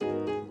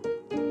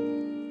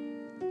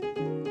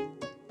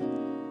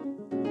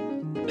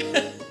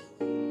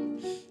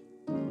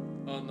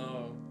Oh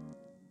no.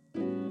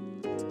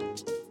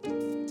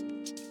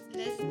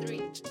 Let's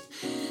drink.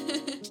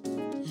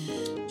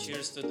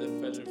 Cheers to the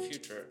better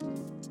future.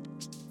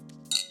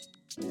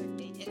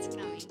 Okay, it's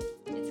coming.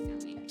 It's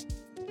coming.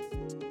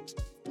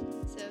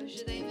 So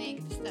should I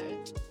make the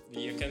start?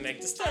 You can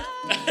make the start.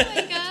 Oh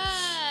my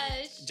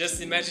gosh!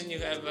 Just imagine you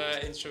have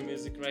intro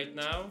music right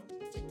now.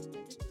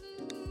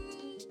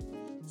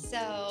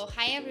 So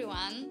hi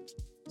everyone.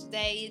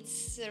 Today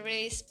it's a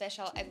really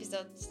special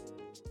episode.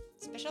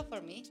 Special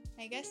for me,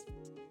 I guess,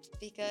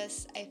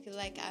 because I feel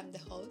like I'm the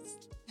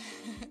host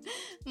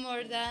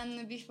more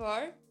than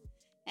before.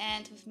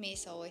 And with me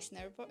is always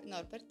Norbert.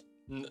 Norbert.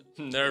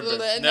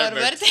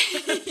 Norbert.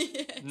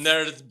 Yes.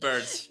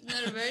 Nerdbert.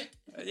 Norbert.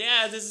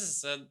 Yeah, this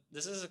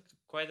is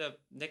quite a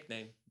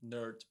nickname,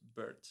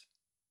 Nerdbert.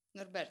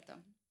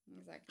 Norberto.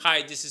 Exactly.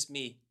 Hi, this is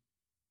me.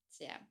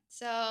 Yeah.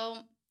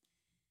 So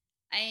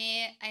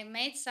I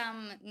made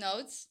some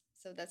notes,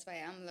 so that's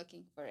why I'm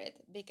looking for it,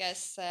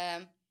 because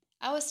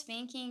I was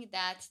thinking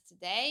that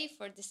today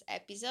for this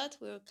episode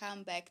we will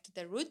come back to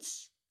the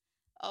roots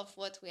of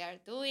what we are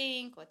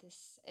doing, what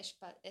is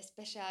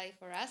especially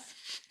for us.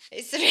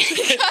 It's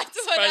really hard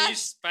for us.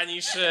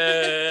 Spanish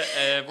word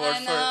for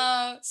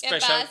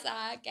special.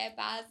 ¿Qué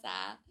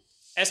pasa?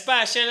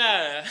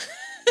 Especial.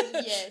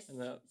 Yes.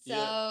 No, So,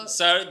 yeah.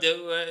 So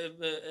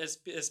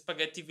the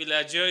spaghetti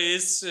villaggio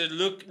is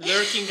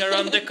lurking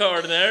around the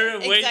corner,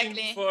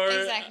 waiting for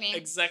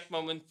exact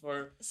moment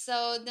for.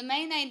 So the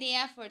main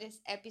idea for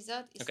this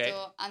episode is Okay.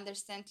 to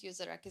understand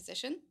user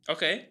acquisition.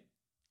 Okay.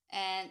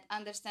 And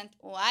understand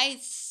why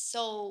it's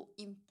so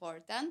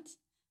important,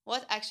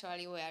 what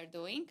actually we are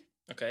doing.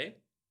 Okay.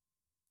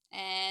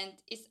 And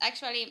it's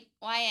actually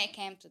why I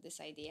came to this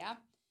idea.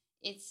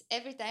 It's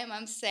every time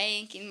I'm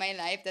saying in my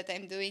life that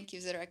I'm doing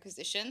user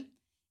acquisition,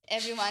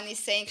 everyone is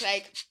saying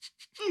like,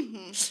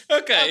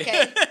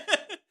 Okay.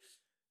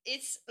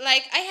 It's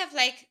like I have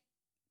like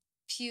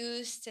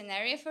few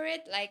scenario for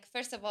it. Like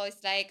first of all,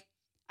 it's like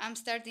I'm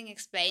starting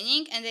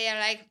explaining and they are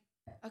like,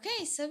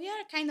 okay, so we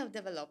are kind of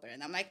developer.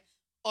 And I'm like,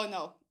 oh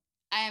no,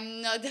 I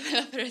am not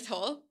developer at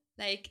all.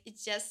 Like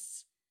it's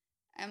just,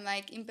 I'm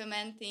like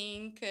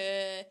implementing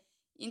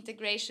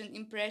integration,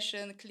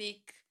 impression,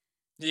 click.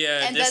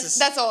 Yeah, and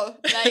that's all.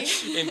 Like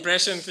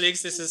impression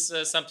clicks. This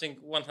is something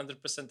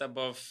 100%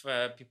 above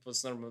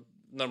people's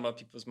normal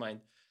people's mind.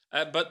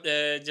 But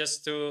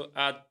just to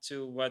add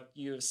to what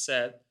you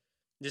said,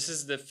 this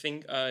is the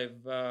thing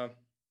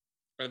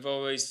I've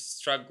always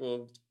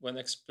struggled when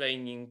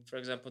explaining, for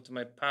example, to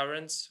my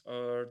parents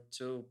or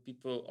to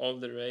people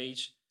older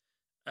age,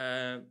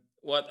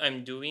 what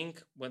I'm doing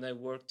when I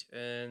worked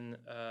in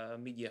a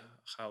media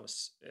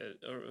house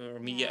or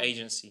media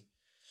agency.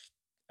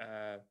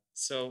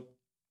 So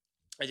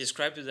I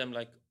described to them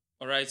like,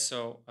 all right,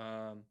 so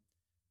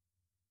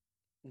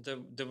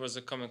there was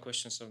a common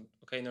question. So,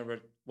 okay,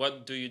 Norbert,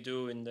 what do you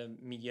do in the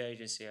media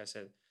agency? I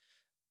said,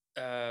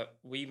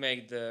 we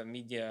make the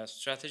media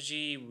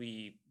strategy,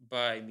 we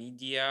buy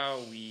media,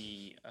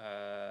 we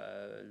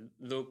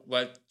look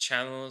what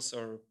channels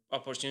or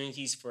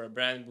opportunities for a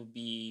brand would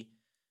be.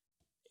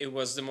 It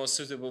was the most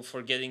suitable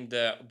for getting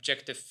the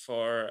objective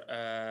for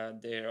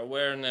their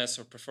awareness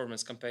or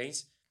performance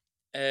campaigns.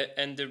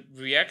 And the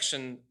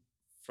reaction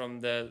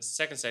from the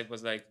second side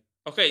was like,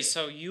 okay,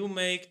 so you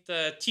make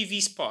the TV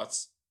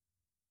spots.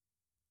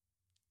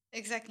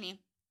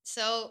 Exactly.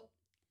 So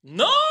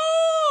no,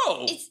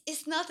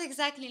 it's not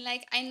exactly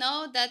like, I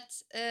know that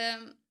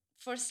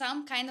for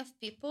some kind of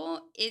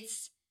people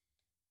it's,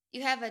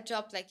 you have a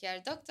job like you're a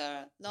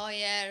doctor,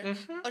 lawyer,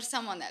 or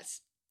someone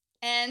else,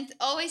 and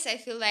always I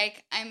feel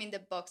like I'm in the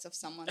box of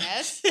someone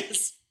else.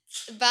 Yes.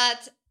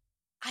 But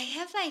I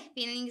have like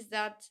feelings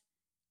that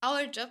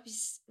our job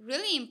is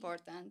really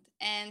important,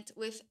 and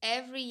with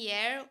every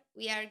year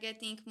we are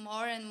getting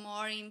more and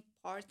more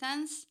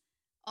importance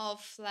of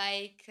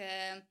like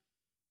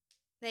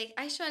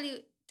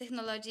actually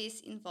technology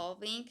is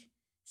evolving.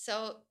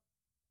 So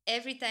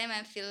every time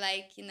I feel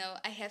like,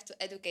 I have to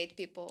educate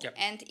people. Yep.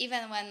 And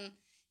even when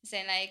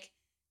say like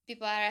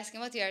people are asking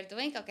what you are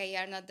doing, okay, you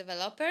are not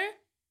developer,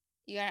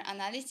 you are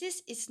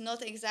analysis. It's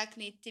not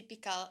exactly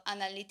typical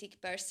analytic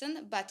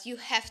person, but you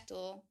have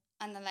to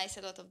analyze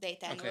a lot of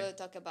data, and we'll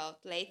talk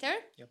about later.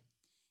 Yep.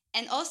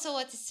 And also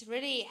what is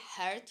really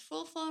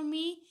hurtful for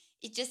me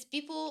is just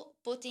people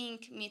putting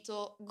me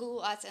to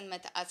Google Ads and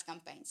Meta Ads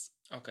campaigns.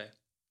 Okay.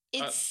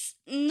 It's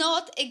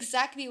not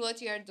exactly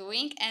what you are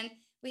doing, and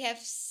we have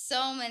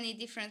so many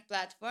different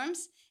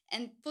platforms,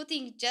 and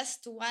putting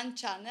just one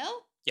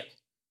channel,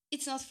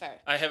 it's not fair.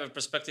 I have a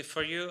perspective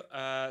for you.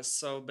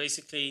 So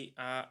basically,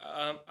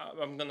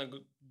 I'm gonna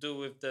do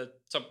with the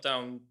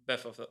top-down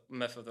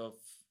method of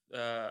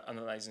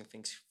analyzing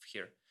things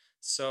here.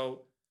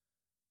 So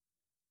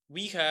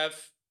we have,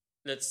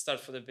 let's start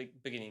from the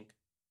beginning.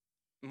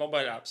 Mobile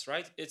apps,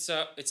 right? It's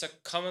a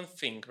common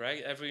thing,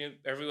 right?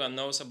 Everyone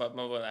knows about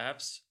mobile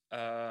apps.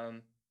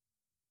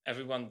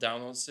 Everyone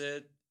downloads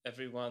it.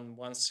 Everyone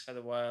once had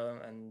a while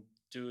and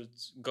to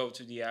go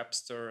to the App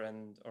Store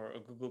and or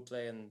Google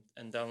Play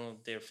and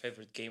download their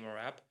favorite game or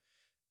app.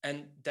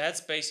 And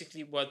that's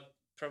basically what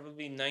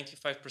probably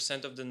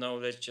 95% of the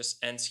knowledge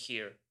just ends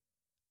here.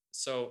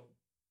 So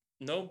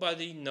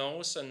nobody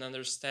knows and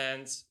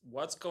understands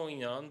what's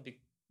going on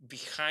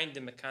behind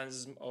the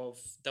mechanism of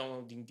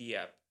downloading the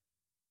app.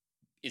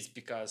 It's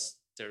because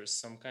there's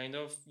some kind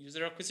of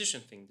user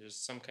acquisition thing, there's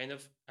some kind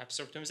of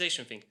apps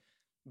optimization thing.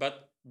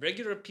 But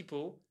regular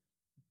people,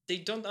 they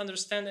don't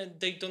understand and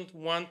they don't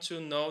want to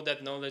know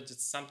that knowledge that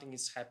something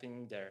is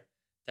happening there.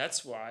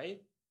 That's why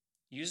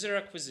user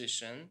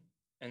acquisition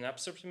and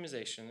apps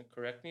optimization,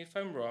 correct me if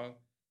I'm wrong,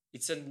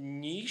 it's a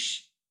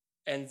niche,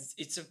 and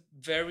it's a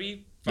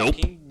very Nope.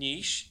 fucking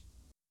niche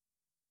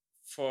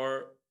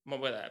for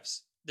mobile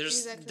apps.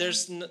 Exactly.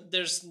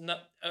 There's not,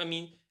 I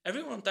mean,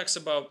 everyone talks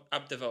about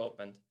app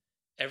development.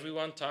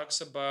 Everyone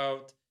talks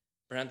about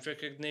brand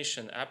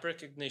recognition, app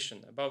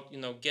recognition, about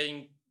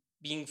getting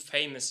being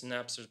famous in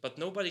app stores, but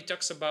nobody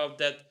talks about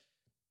that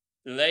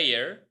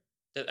layer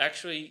that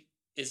actually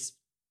is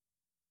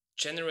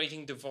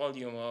generating the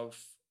volume of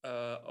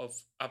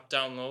app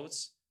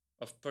downloads,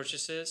 of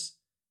purchases,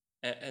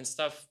 and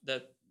stuff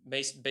that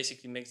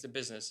basically makes the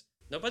business.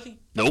 Nobody fucking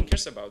Nope.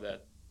 cares about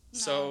that. No.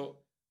 So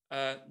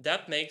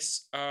that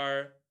makes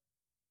our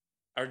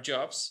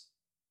jobs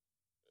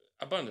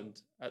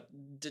abundant.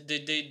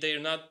 They're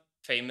not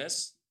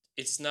famous.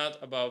 It's not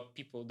about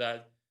people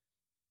that,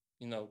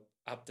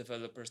 app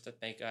developers that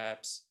make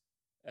apps,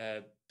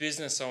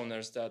 business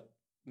owners that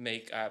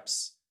make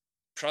apps,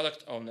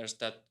 product owners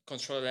that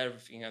control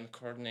everything and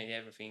coordinate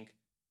everything.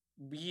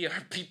 We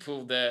are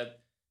people that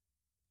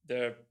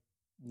they're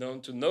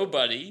known to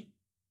nobody.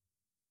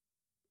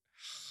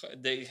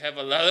 They have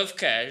a lot of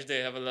cash. They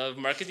have a lot of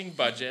marketing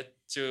budget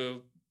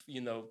to,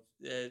 you know,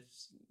 uh,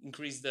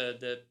 increase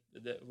the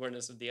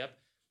awareness of the app.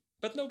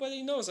 But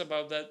nobody knows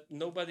about that.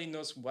 Nobody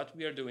knows what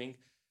we are doing.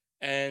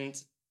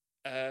 And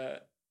uh,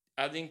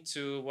 adding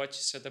to what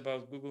you said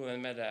about Google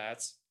and Meta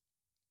ads,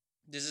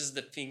 this is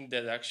the thing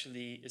that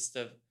actually is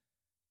the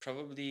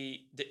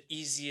probably the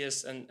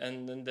easiest and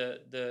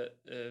the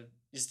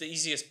is the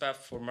easiest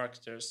path for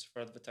marketers,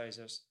 for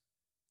advertisers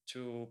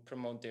to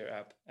promote their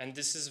app. And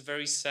this is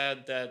very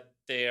sad that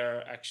they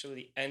are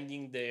actually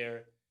ending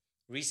their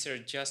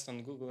research just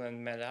on Google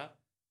and Meta,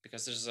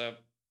 because there's a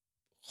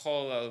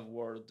whole other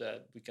world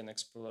that we can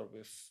explore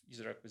with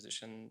user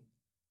acquisition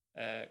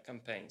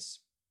campaigns.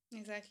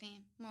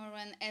 Exactly. More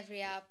when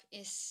every app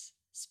is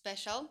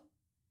special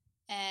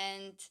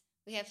and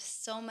we have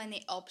so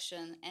many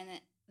options. And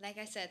like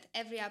I said,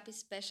 every app is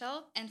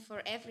special, and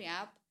for every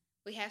app,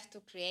 we have to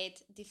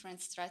create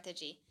different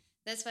strategy.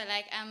 That's why,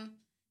 like, I'm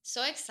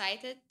so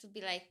excited to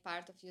be like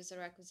part of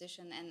user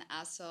acquisition and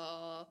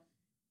also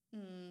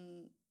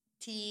mm,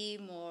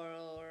 team,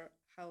 or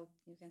how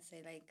you can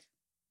say, like,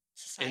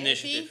 society.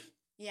 Initiative.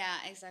 Yeah,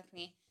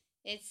 exactly.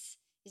 It's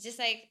just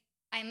like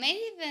I made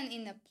even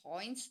in a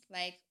point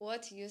like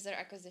what user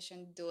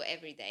acquisition do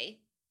every day,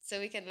 so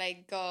we can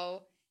like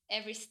go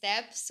every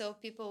step so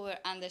people will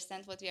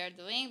understand what we are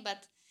doing,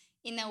 but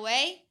in a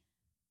way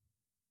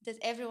that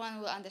everyone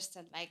will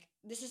understand. Like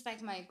this is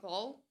like my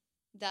goal,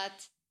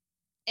 that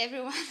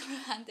everyone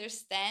will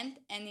understand,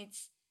 and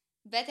it's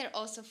better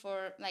also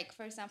for, like,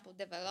 for example,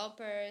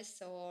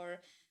 developers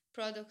or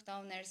product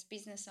owners,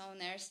 business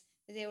owners.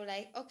 They were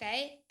like,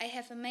 okay, I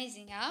have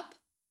amazing app,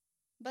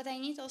 but I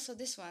need also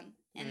this one.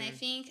 And I Mm.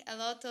 think a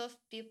lot of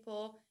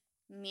people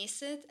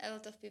miss it. A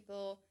lot of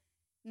people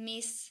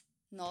miss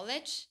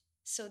knowledge.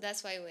 So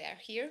that's why we are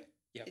here.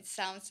 Yep. It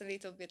sounds a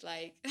little bit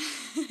like,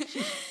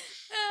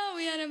 oh,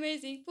 we are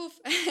amazing. Poof.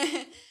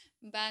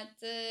 But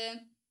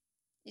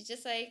it's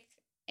just like,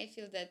 I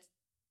feel that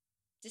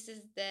this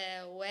is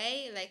the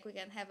way, like, we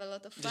can have a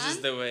lot of This fun.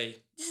 is the way.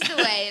 This is the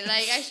way.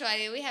 Like,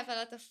 actually, we have a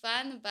lot of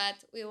fun,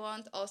 but we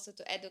want also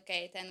to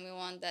educate, and we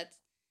want that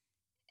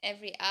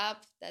every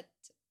app that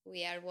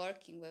we are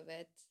working with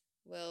it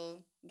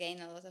will gain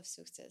a lot of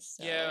success.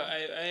 So Yeah,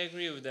 I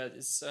agree with that.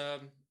 It's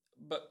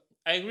but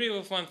I agree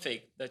with one thing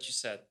that you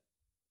said.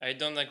 I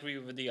don't agree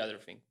with the other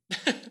thing.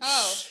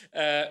 Oh.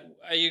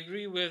 I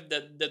agree with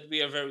that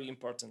we are very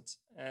important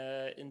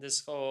in this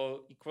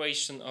whole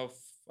equation of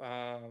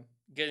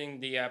getting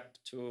the app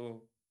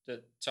to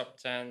the top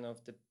 10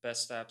 of the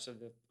best apps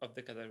of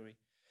the category.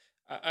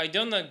 I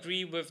don't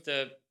agree with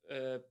the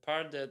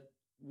part that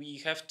we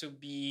have to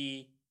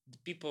be the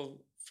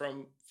people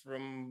from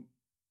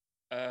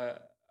uh,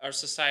 our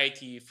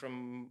society,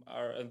 from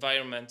our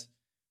environment.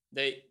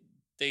 They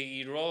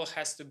the role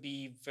has to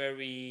be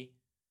very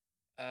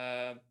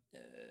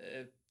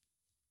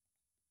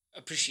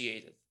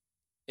appreciated.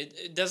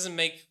 It doesn't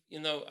make,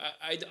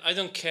 I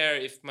don't care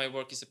if my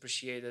work is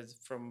appreciated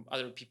from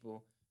other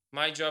people.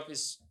 My job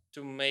is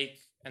to make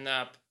an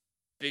app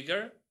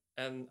bigger,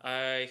 and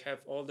I have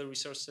all the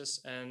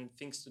resources and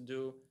things to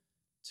do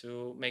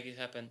to make it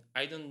happen.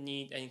 I don't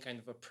need any kind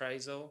of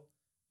appraisal.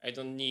 I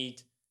don't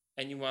need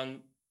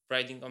anyone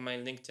writing on my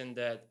LinkedIn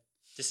that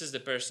this is the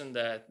person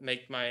that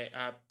made my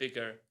app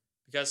bigger,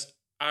 because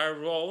our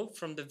role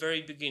from the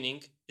very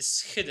beginning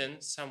is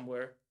hidden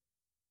somewhere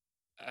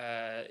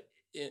uh,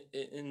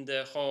 in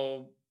the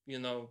whole,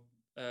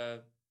 uh,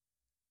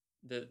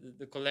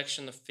 the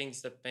collection of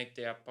things that make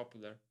the app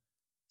popular.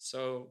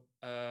 So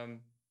at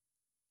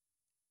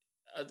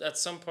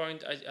some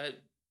point, I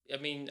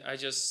mean, I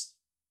just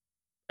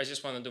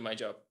want to do my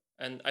job,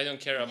 and I don't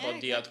care Yeah,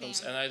 about the exactly.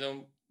 outcomes, and I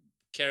don't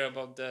care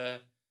about the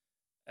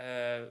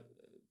uh,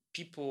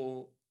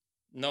 people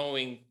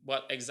knowing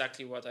what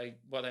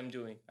I'm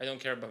doing. I don't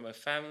care about my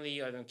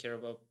family. I don't care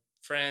about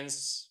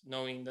friends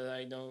knowing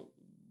that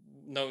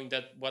knowing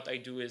that what I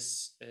do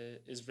is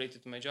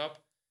related to my job.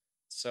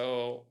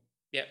 So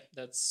yeah,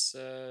 that's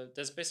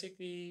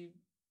basically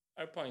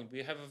our point.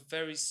 We have a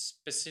very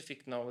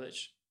specific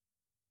knowledge,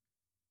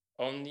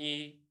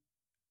 only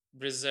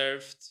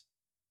reserved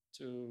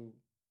to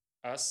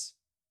us,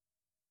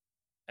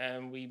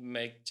 and we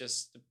make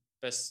just the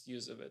best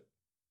use of it.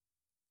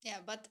 Yeah,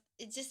 but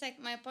it's just like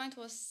my point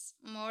was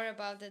more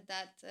about it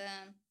that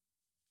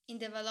in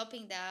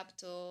developing the app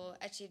to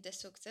achieve the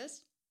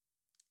success,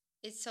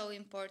 it's so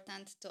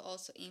important to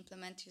also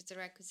implement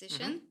user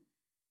acquisition.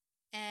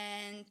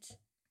 And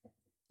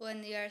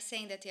when you are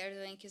saying that you are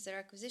doing user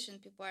acquisition,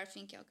 people are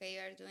thinking, okay, you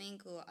are doing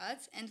Google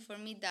Ads, and for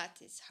me that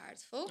is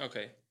hurtful.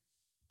 Okay.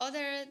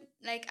 Other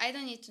like I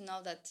don't need to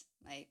know that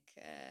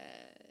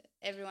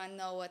everyone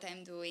know what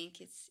I'm doing.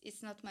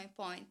 It's not my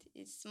point.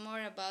 It's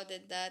more about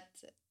it that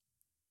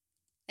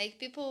like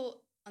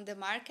people on the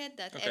market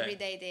that Okay. every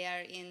day they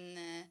are in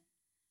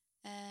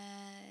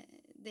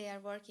they are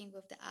working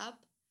with the app.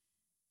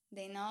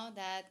 They know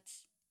that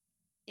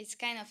it's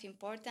kind of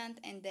important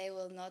and they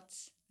will not,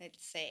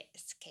 let's say,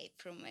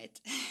 escape from it.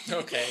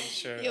 Okay,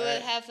 sure. You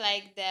will have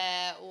like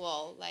the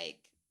wall. Like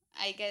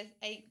I guess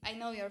I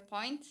know your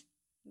point,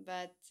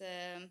 but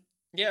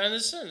Yeah, I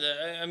understand.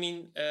 I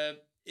mean,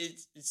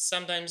 it's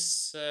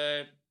sometimes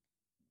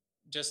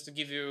just to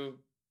give you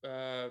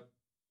uh,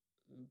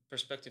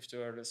 perspective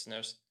to our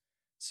listeners.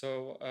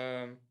 So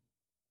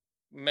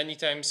many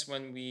times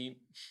when we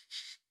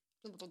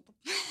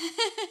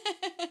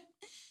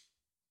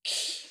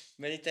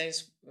many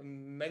times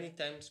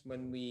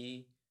when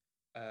we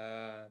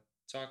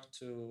talk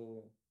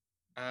to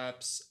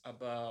apps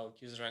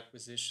about user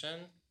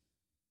acquisition,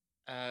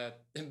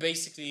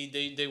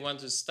 basically they want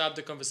to stop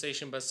the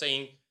conversation by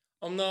saying,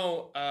 "Oh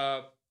no,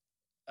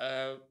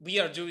 we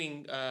are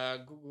doing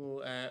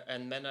Google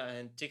and Meta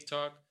and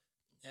TikTok,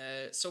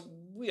 so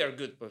we are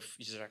good with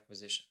user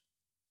acquisition."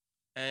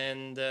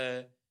 And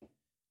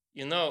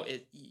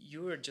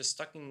you were just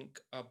talking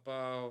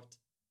about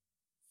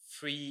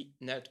free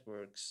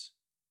networks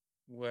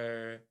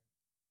where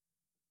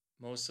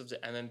most of the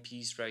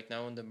MMPs right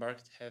now on the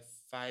market have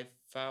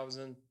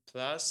 5,000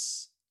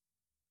 plus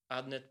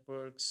ad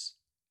networks,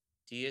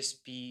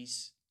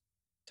 DSPs,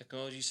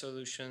 technology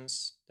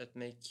solutions that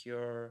make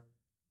your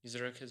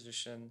user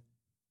acquisition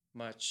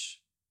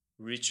much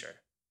richer.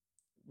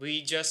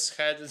 We just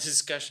had a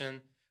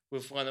discussion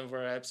with one of our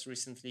apps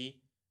recently.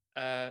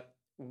 Uh,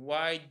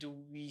 why do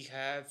we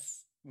have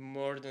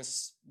more than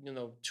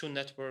two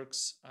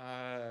networks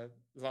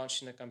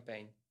launched in a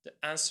campaign? The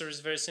answer is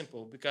very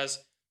simple, because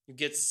you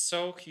get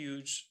so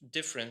huge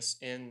difference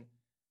in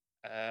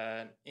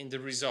the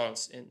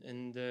results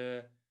in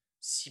the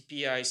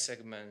CPI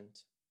segment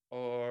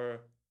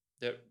or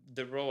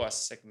the ROAS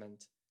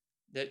segment,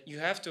 that you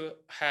have to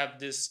have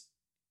this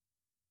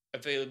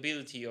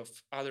availability of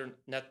other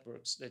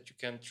networks that you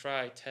can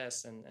try,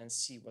 test, and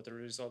see what the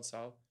results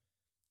are.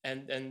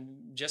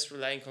 And just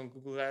relying on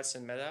Google Ads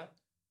and Meta,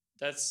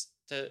 that's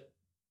the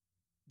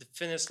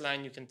thinnest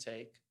line you can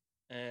take,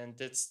 and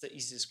that's the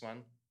easiest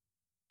one.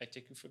 I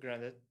take it for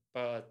granted,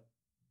 but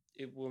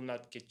it will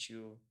not get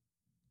you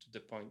to the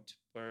point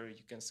where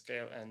you can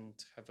scale and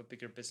have a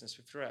bigger business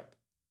with your app.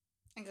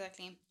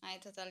 exactly, I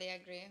totally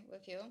agree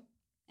with you.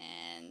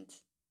 And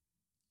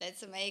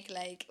let's make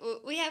like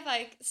we have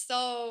like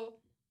so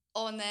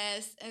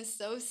honest and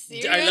so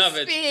serious I love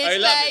it. speech. I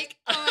love like, it.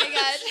 oh my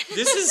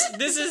god.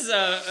 This is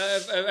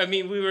I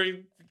mean, we were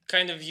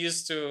kind of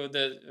used to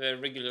the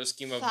regular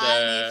scheme of Funny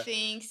the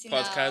things,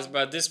 podcast,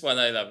 but this one,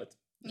 I love it.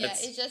 Yeah,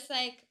 it's just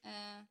like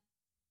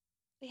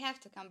we have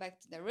to come back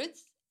to the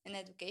roots and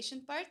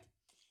education part.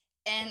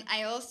 And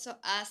I also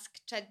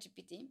asked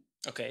ChatGPT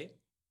Okay.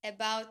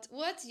 about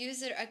what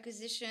user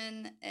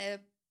acquisition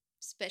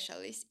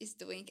specialist is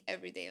doing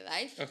everyday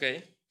life.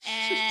 Okay.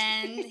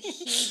 And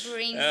he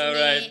brings All me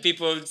right,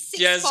 people, 6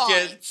 just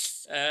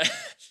points.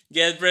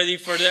 get ready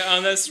for the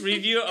honest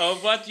review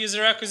of what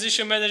user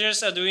acquisition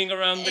managers are doing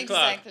around the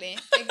clock. Exactly.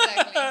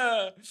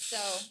 So,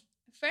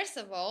 first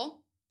of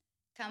all,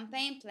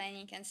 campaign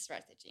planning and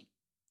strategy.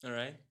 All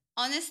right.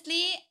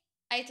 Honestly,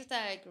 I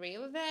totally agree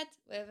with that.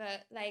 With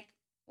like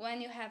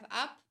when you have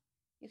app,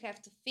 you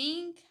have to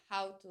think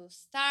how to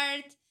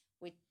start,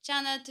 which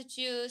channel to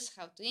choose,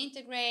 how to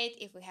integrate,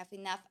 if we have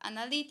enough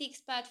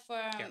analytics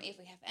platform, Yeah. if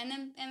we have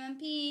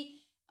MMP,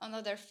 on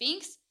other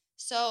things.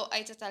 So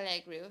I totally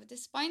agree with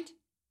this point.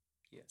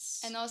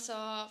 Yes. And also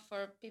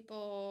for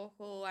people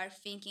who are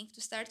thinking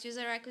to start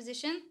user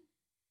acquisition,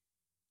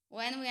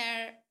 when we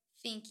are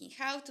thinking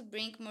how to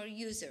bring more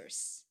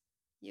users,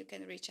 you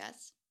can reach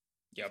us.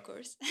 of Yep.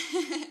 course.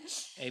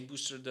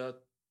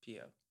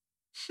 abooster.pl.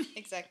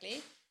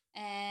 Exactly.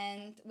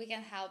 And we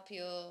can help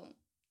you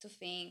to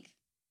think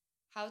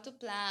how to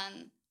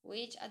plan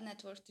which ad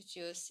network to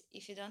choose.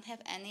 If you don't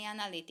have any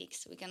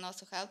analytics, we can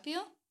also help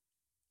you.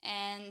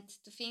 And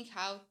to think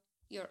how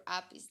your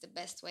app is the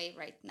best way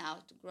right now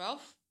to grow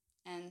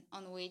and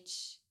on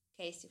which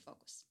case you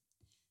focus.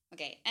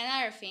 Okay,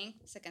 another thing,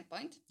 second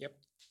point, Yep.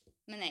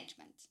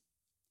 management.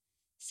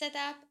 Set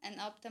up and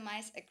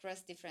optimize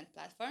across different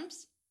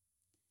platforms.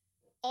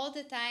 All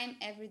the time,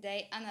 every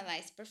day,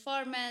 analyze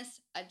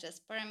performance,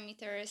 adjust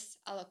parameters,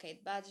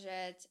 allocate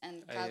budget,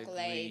 and I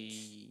calculate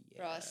agree.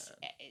 pros.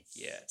 Yeah. Yeah,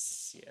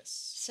 it's Yes.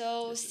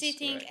 so This is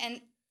sitting correct.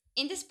 and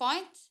in this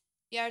point,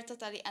 you are a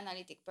totally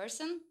analytic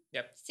person.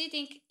 Yep.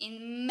 Sitting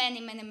in many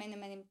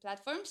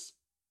platforms,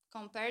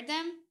 compare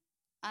them,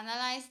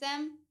 analyze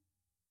them,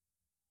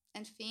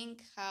 and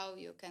think how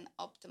you can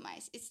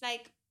optimize. It's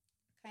like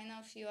kind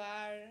of you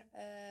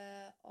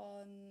are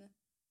on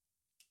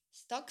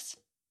stocks.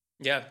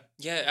 Yeah,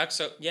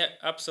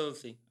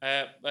 absolutely.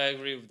 I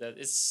agree with that.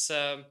 It's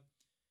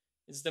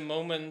the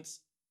moment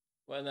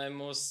when I'm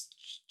most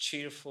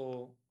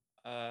cheerful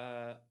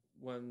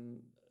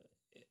when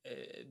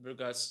it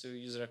regards to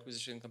user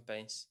acquisition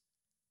campaigns.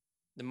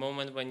 The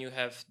moment when you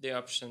have the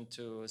option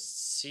to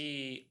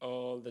see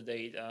all the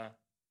data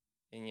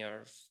in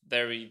your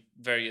very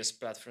various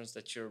platforms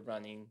that you're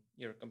running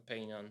your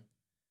campaign on,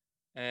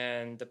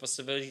 and the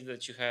possibility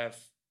that you have,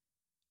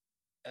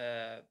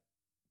 uh,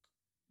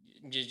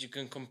 you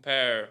can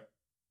compare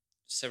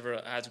several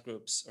ad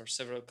groups or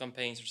several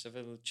campaigns or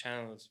several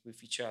channels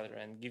with each other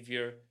and give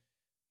your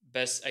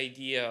best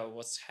idea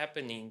what's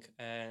happening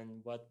and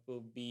what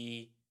will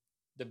be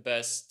the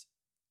best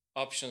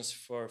options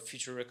for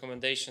future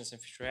recommendations and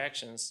future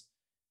actions,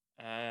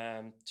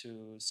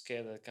 to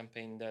scale a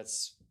campaign.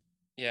 That's,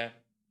 yeah,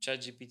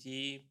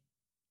 ChatGPT.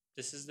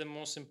 This is the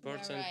most You're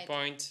important right.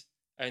 point.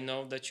 I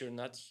know that you're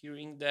not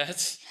hearing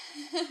that,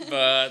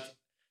 but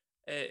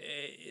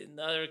in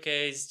other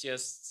case,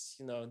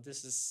 just,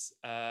 this is,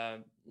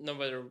 no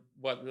matter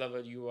what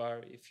level you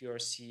are, if you're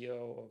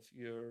CEO of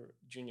your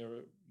junior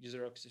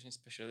user acquisition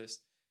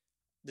specialist,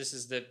 this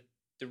is the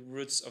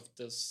roots of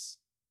this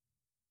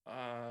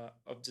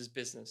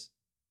business.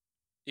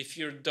 If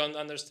you don't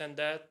understand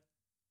that,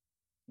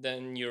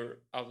 then you're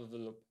out of the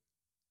loop.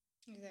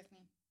 Exactly.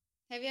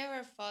 Have you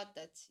ever thought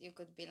that you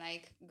could be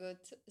like good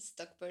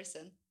stock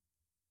person?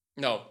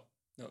 No,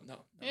 no.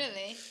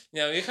 Really?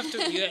 No, you have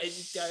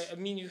to. I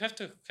mean, you have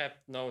to have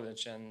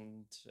knowledge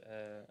and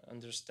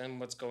understand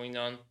what's going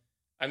on.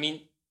 I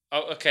mean,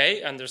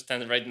 okay,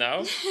 understand right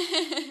now.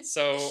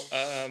 So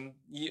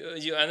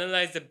you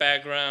analyze the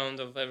background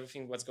of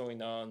everything, what's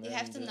going on, You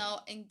have and to know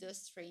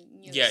industry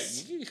yeah,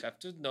 news. you have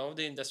to know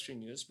the industry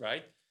news,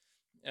 right?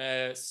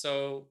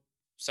 So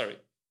sorry,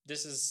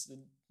 this is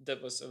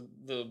that was a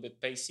little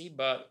bit pacey,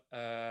 but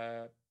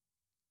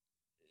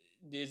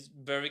it's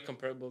very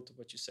comparable to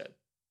what you said.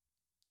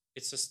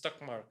 It's a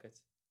stock market.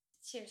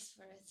 Cheers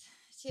for it.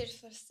 Cheers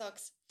for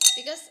stocks.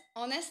 Because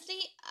honestly,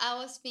 I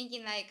was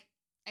thinking like,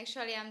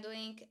 actually, I'm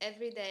doing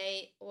every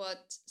day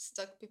what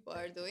stock people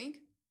are doing.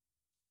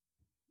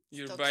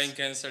 You're Stocks. buying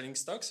and selling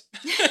stocks?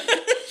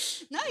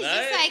 No, it's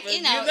just like, but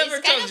you know, never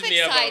it's kind told of me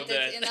about excited,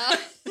 that. you know.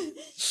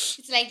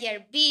 It's like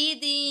you're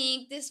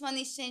bidding, this one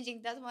is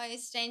changing, that one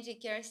is changing,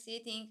 you're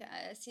sitting,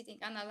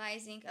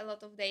 analyzing a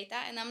lot of data.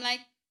 And I'm like,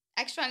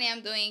 actually,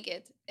 I'm doing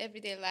it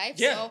everyday life.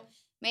 Yeah. So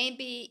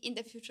maybe in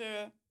the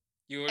future,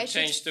 You will I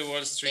should change to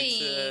Wall Street.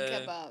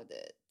 think about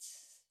it.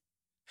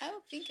 I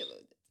will think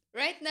about it.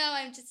 Right now,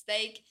 I'm just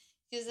like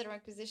user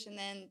acquisition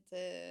and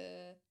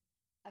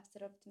after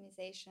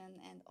optimization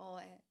and all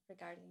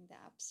regarding the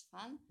apps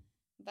fun.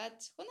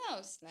 But who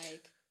knows?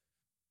 Like,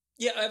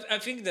 Yeah, I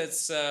think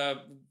that's.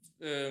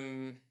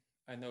 Um,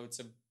 I know it's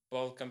a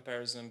bold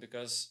comparison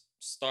because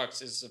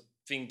stocks is a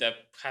thing that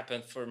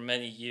happened for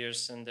many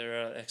years, and there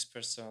are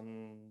experts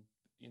on,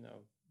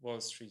 Wall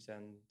Street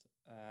and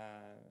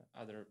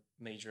other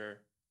major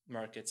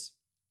markets,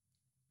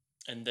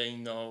 and they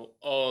know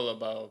all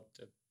about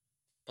the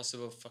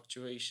possible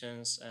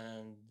fluctuations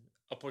and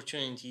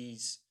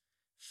opportunities,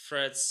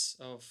 threats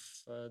of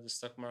the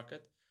stock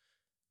market.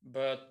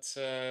 But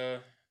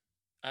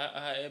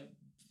I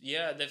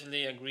yeah,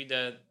 definitely agree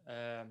that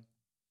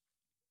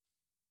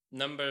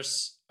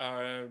numbers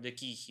are the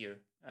key here,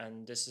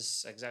 and this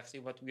is exactly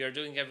what we are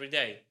doing every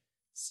day.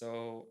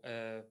 So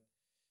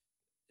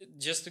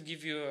just to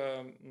give you,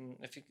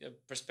 I think, a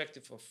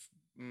perspective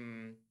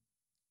um,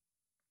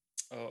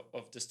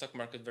 of the stock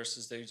market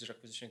versus the user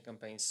acquisition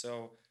campaigns.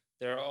 So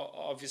there are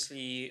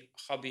obviously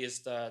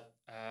hobbyists that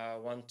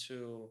want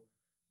to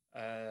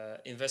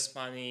invest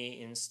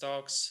money in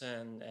stocks,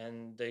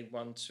 and they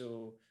want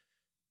to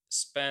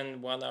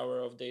spend 1 hour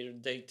of their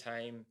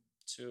daytime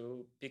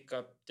to pick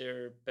up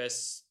their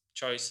best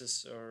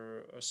choices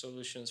or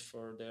solutions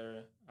for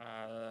their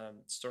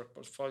stock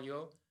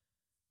portfolio.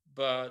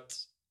 But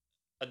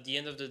at the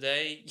end of the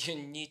day, you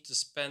need to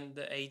spend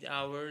the 8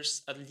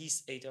 hours, at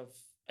least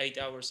 8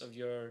 hours of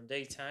your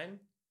daytime,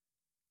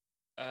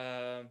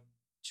 uh,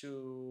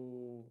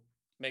 to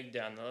make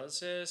the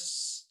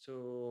analysis,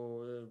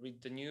 to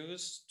read the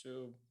news,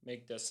 to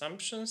make the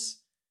assumptions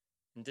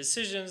and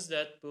decisions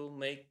that will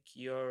make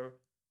your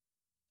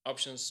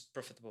options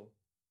profitable.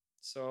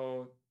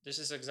 So this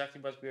is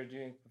exactly what we are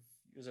doing with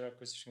user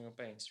acquisition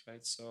campaigns,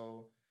 right?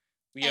 So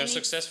we are And it's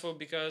successful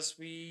because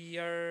we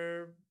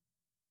are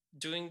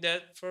doing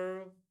that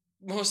for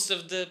most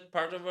of the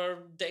part of our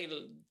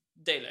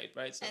daylight,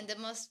 right? So and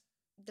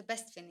the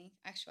best feeling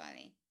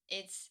actually,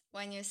 it's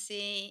when you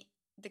see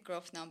the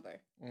growth number.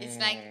 It's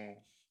like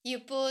you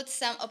put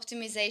some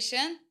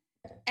optimization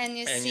and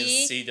you and you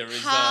see see the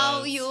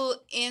how results. you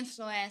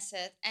influence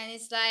it, and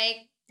it's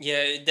like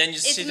Yeah, then you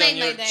it sit made on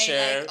my your day,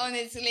 chair. like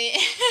honestly.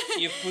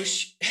 You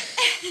push.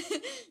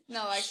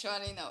 No,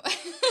 actually, no.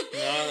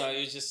 No,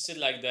 you just sit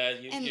like that.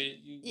 And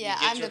You yeah,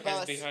 get I'm your the hands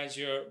boss. behind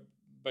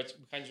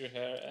behind your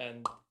hair,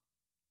 and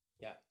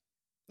yeah,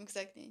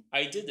 Exactly.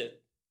 I did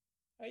it.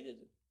 I did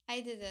it.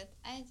 I did it.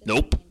 I just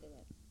Nope. fucking did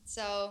it.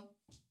 So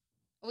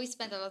we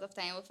spent a lot of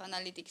time with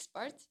analytics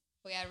part.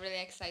 We are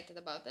really excited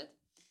about it.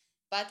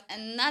 But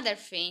another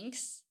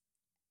things,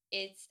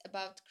 it's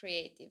about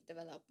creative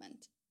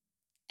development.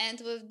 And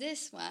with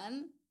this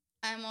one,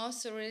 I'm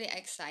also really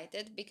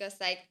excited because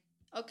like,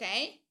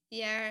 okay,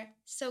 you're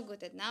so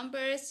good at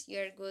numbers,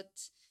 you're good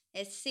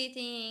at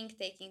sitting,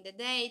 taking the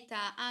data,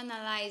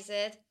 analyze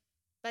it,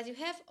 but you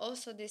have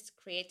also this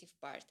creative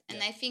part. And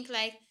Yeah. I think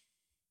like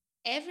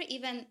every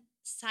even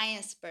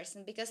science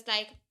person, because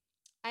like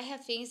I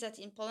have things that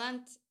in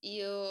Poland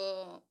you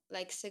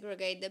like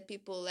segregate the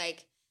people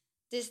like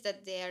this,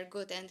 that they are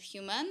good and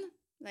human,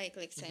 like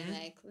saying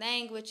like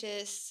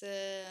languages,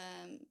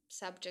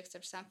 subjects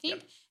or something,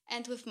 Yep.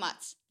 and with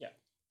maths. Yeah.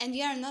 And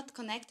we are not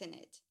connecting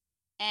it.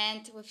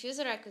 And with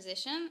user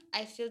acquisition,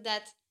 I feel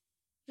that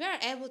we are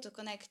able to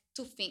connect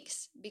two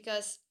things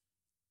because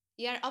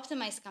you are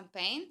optimized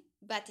campaign,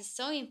 but it's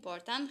so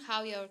important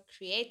how your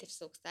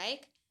creatives looks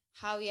like,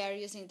 how you are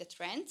using the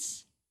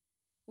trends,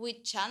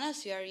 which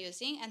channels you are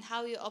using, and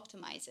how you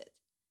optimize it.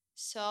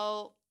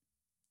 So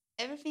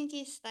everything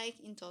is like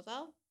in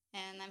total,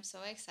 and I'm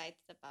so excited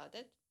about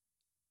it.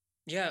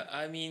 Yeah,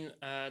 I mean,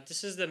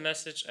 this is the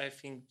message. I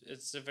think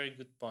it's a very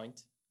good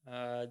point.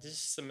 This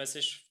is a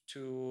message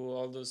to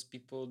all those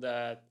people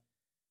that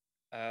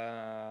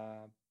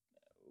uh,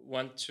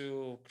 want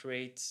to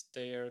create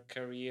their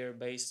career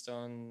based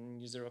on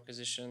user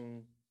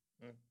acquisition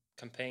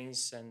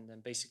campaigns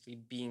and basically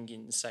being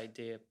inside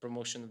the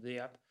promotion of the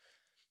app.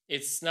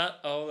 It's not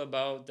all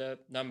about the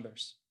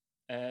numbers.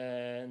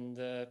 And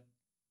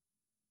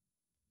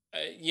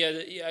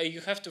yeah,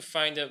 you have to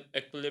find an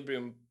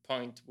equilibrium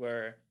point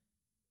where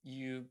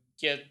you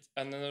get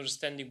an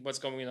understanding what's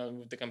going on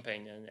with the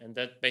campaign, and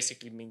that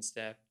basically means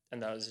the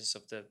analysis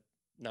of the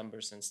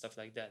numbers and stuff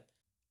like that.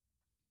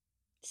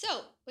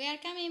 So we are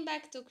coming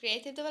back to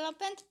creative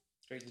development.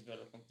 Creative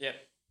development, yeah.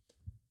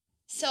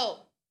 So,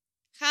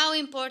 how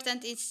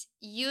important is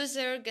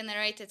user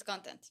generated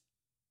content?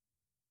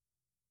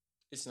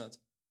 It's not.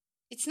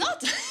 It's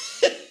not.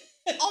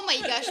 Oh my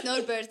gosh,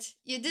 Norbert,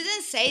 you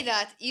didn't say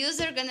that.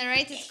 User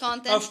generated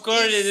content. Of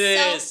course it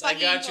so is. I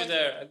fucking got you important.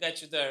 there. I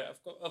got you there.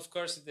 Of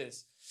course it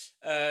is.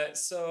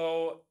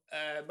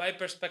 My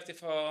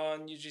perspective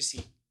on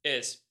UGC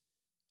is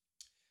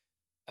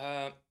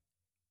uh,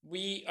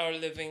 we are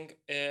living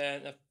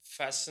in a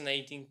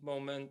fascinating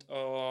moment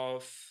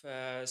of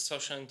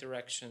social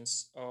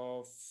interactions,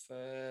 of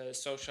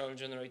social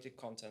generated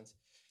content.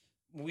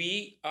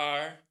 We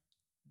are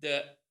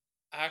the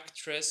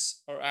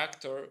actress or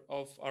actor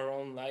of our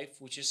own life,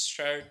 which is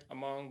shared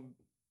among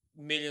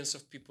millions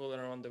of people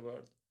around the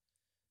world.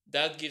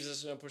 That gives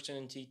us an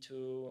opportunity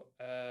to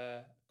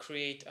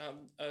create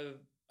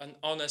an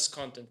honest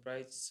content,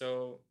 right?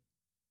 So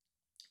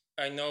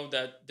I know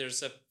that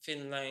there's a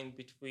thin line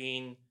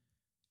between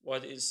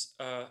what is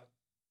a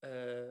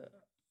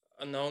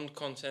known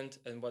content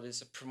and what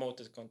is a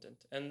promoted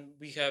content, and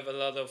we have a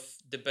lot of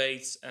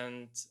debates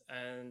and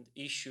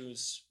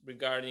issues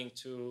regarding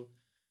to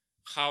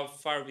how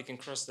far we can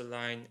cross the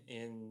line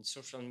in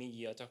social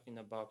media, talking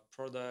about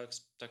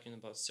products, talking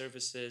about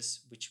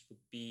services, which would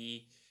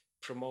be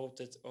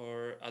promoted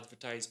or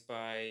advertised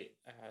by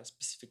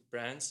specific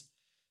brands.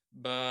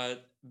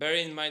 But bear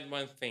in mind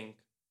one thing: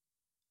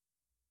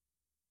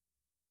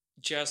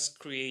 just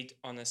create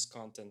honest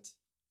content.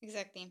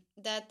 Exactly.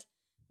 That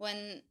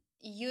when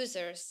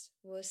users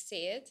will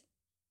see it,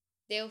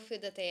 they'll feel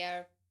that they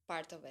are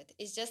part of it.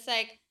 It's just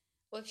like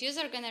with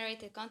user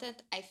generated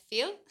content, I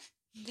feel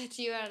that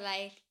you are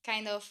like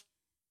kind of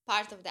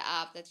part of the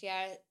app, that we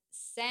are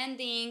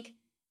sending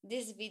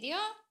this video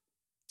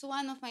to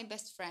one of my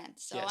best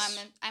friends. So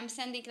Yes. I'm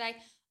sending like,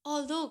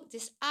 oh look,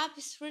 this app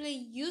is really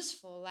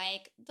useful.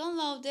 Like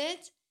download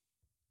it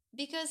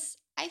because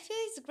I feel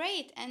it's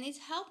great and it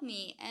helped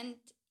me, and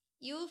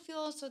you feel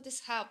also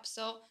this help.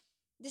 So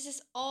this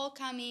is all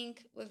coming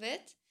with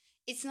it.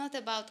 It's not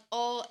about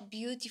all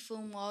beautiful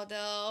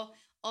model,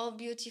 all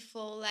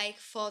beautiful like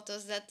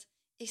photos that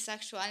is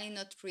actually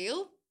not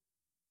real.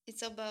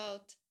 It's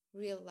about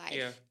real life.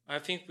 Yeah, I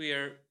think we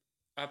are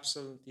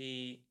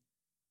absolutely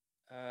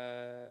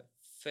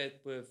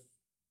fit with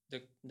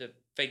the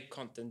fake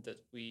content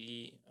that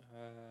we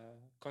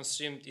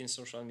consumed in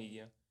social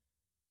media.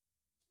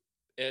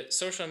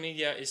 Social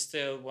media is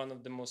still one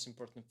of the most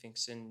important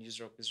things in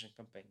user acquisition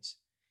campaigns.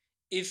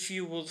 If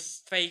you will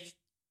fake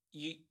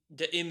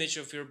the image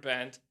of your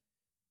brand,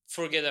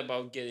 forget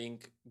about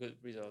getting good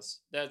results.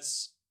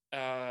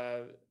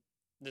 Uh,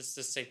 that's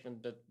the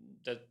statement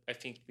that I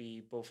think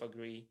we both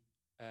agree.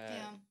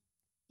 Yeah,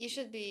 you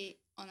should be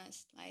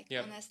honest. Like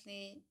Yeah.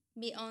 honestly,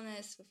 be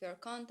honest with your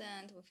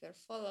content, with your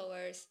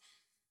followers,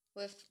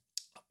 with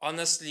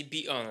Honestly,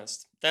 be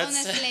honest.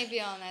 honestly be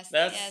honest.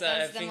 That's Yeah, I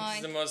that's the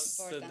think the most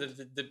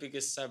important. the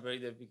biggest summary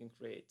that we can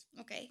create.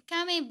 Okay,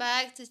 coming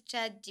back to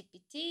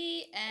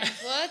ChatGPT and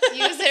what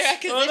user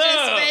acquisition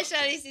no!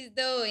 specialist is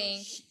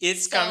doing.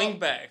 It's So, coming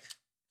back.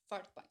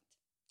 Fourth point.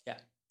 Yeah.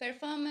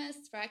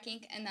 Performance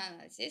tracking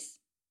analysis.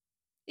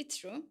 It's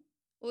true.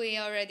 We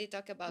already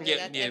talk about Yeah,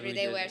 that yeah, every we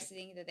day. did. We are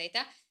seeing the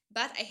data.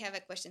 But I have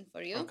a question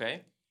for you.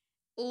 Okay.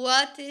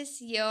 What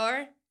is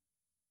your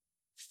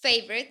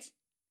favorite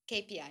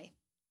KPI?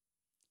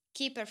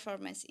 Key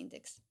performance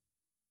index.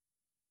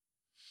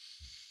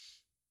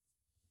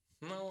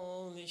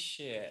 Holy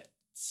shit.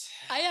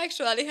 I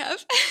actually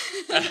have.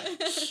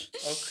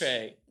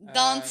 Okay.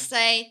 Don't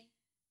say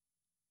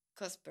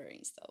cost per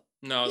install.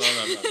 No.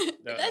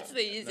 That's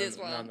the easiest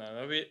one.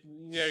 No.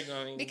 We are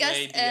going Because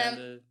way beyond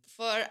the...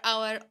 for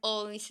our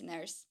all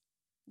listeners,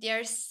 there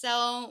are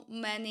so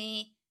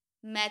many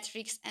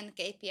metrics and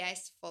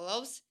KPIs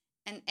follows,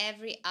 and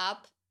every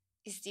app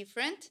is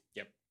different.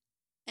 Yep.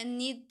 And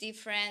need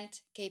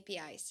different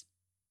KPIs.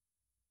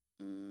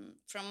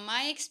 From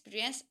my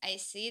experience, I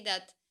see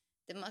that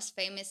the most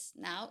famous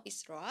now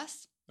is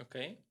ROAS.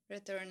 Okay.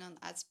 Return on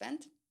ad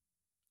spend,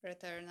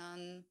 return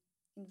on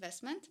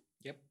investment.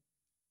 Yep.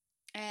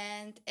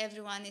 And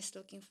everyone is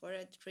looking for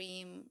a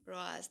dream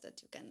ROAS that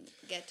you can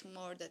get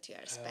more that you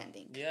are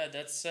spending. Yeah,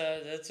 that's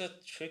a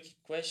tricky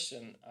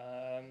question.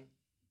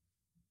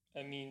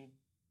 I mean,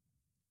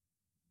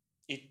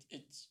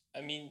 it's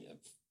I mean,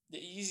 the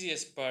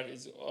easiest part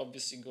is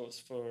obviously goes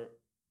for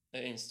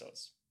the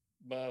installs,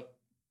 but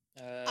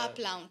app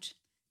launch.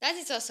 That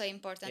is also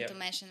important to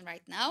mention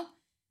right now.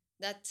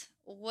 That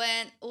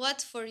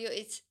what for you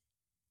it's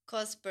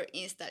cost per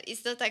install.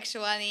 It's not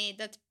actually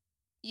that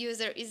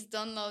user is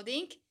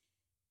downloading.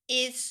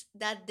 It's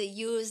that the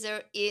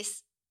user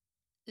is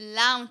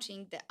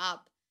launching the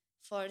app.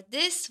 For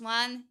this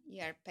one,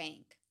 you are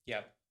paying.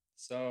 Yeah.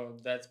 So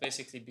that's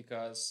basically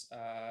because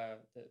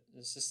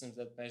the systems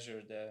that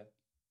measure the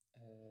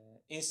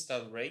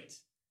install rate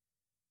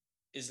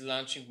is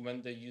launching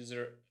when the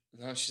user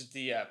launches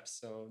the app.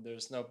 So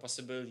there's no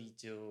possibility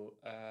to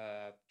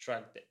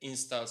track the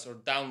installs or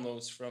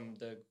downloads from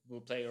the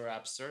Google Play or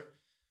App Store.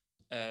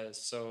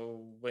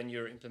 So when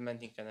you're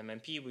implementing an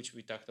MMP, which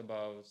we talked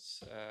about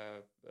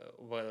a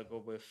while ago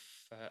with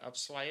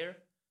AppsFlyer,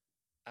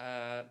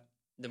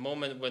 the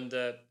moment when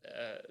the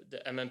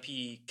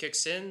MMP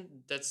kicks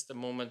in, that's the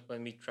moment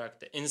when we track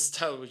the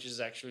install, which is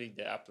actually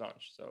the app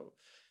launch. So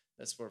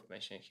that's worth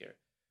mentioning here.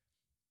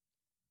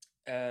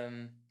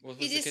 What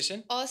was the question?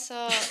 It is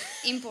also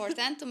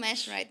important to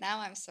mention right now.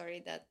 I'm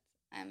sorry that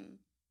I'm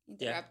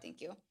interrupting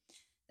you.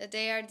 That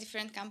there are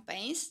different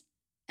campaigns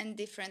and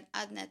different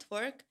ad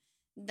network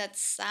that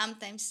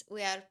sometimes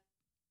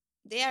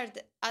they are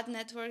the ad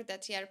network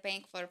that we are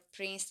paying for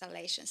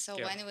pre-installation. So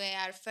when we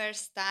are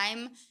first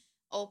time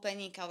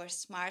opening our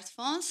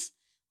smartphones,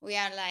 we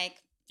are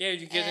like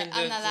you get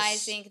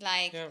analyzing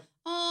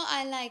oh,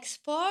 I like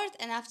sport,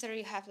 and after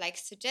you have like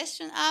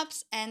suggestion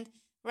apps, and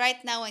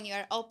right now when you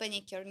are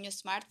opening your new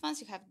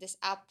smartphones, you have this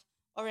app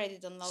already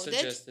downloaded.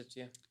 Suggested,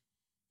 yeah.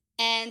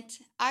 And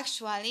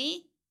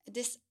actually,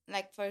 this,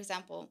 like for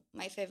example,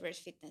 my favorite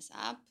fitness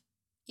app,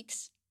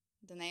 X,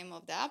 the name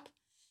of the app,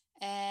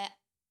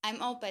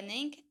 I'm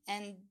opening,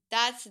 and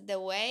that's the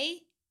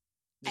way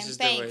I'm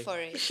paying for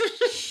it.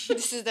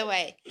 This is the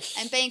way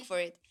I'm paying for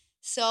it.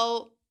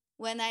 So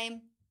when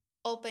I'm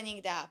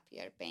opening the app,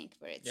 you're paying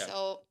for it. Yeah.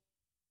 So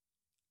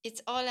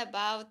it's all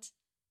about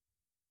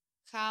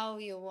how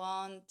you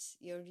want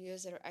your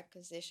user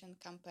acquisition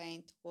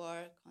campaign to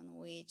work on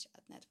which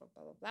ad network,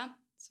 blah, blah, blah.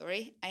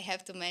 Sorry, I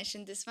have to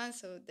mention this one.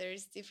 So there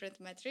is different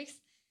metrics.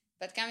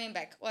 But coming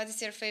back, what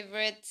is your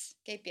favorite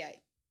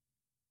KPI?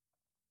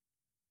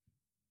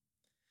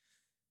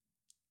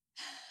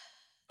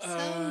 So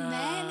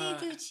many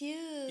to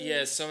choose.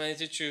 Yeah, so many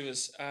to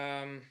choose.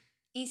 In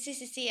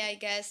CCC, I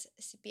guess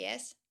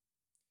CPS.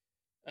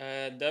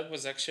 That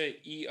was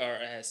actually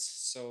ERS,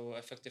 so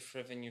effective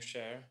revenue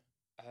share.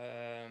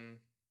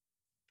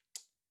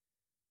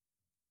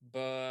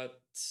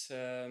 But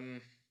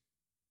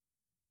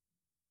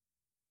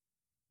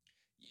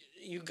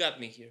you got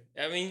me here.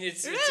 I mean,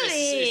 it's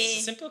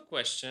a simple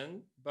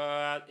question,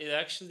 but it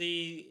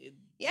actually...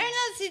 You're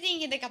not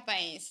sitting in the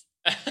campaigns.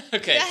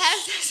 Okay. You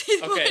have to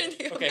sit okay. in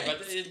the Okay,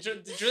 but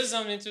it drills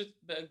down into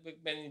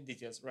many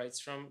details, right?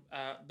 From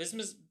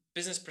business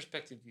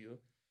perspective view,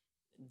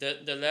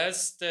 the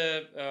less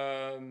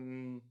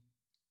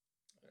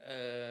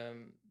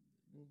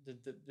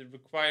the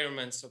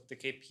requirements of the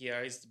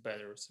KPIs, the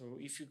better. So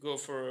if you go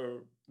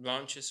for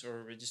launches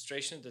or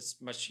registration,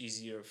 that's much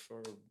easier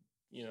for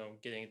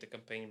getting the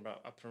campaign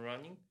up and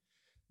running.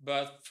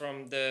 But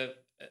from the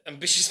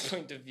ambitious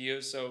point of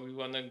view, so we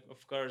want to,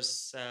 of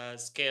course,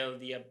 scale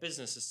the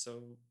businesses.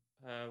 So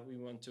we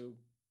want to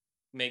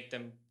make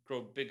them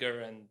grow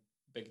bigger and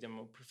make them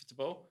more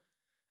profitable.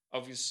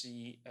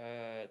 Obviously,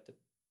 the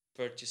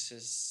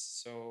purchases,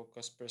 so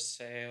cost per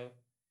sale,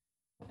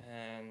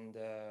 and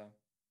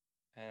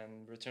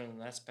return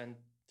on ad spend.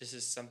 This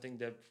is something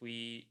that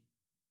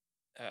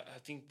I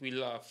think we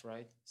love,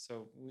 right?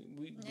 So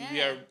we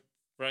Yeah. are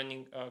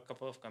running a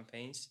couple of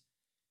campaigns.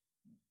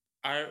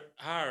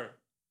 Our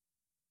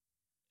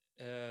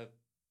uh,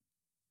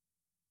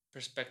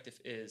 perspective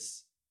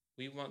is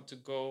we want to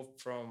go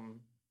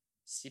from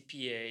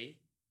CPA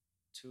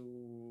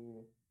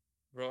to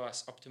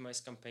ROAS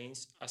optimized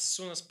campaigns as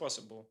soon as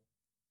possible,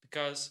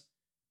 because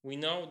we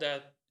know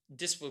that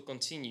this will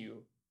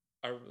continue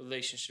our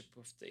relationship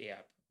with the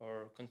app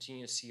or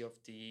continuity of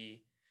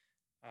the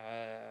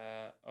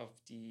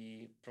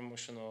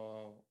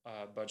promotional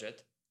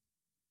budget,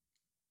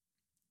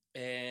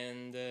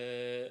 and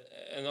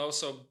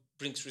also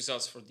brings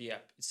results for the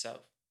app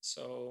itself.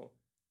 So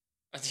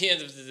at the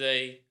end of the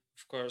day,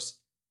 of course,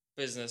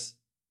 business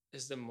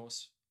is the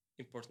most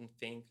important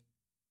thing.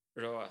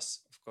 ROAS,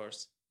 of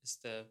course, is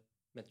the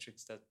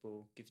metrics that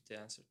will give the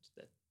answer to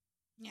that.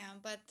 Yeah,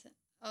 but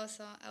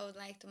also I would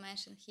like to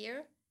mention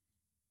here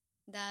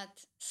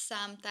that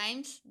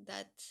sometimes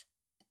that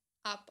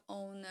app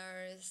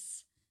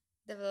owners,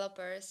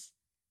 developers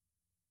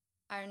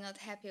are not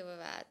happy with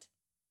that.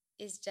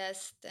 It's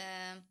just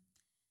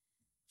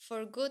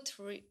for good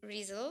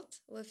result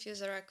with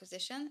user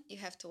acquisition, you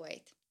have to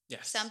wait.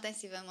 Yes.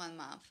 Sometimes even 1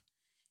 month.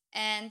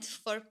 And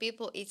for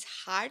people, it's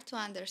hard to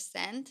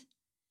understand,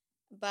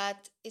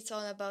 but it's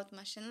all about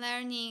machine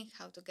learning,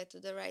 how to get to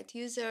the right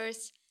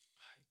users.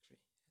 I agree.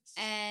 Yes.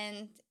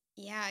 And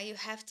yeah, you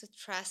have to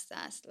trust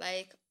us.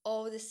 Like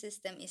all the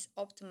system is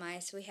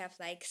optimized. We have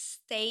like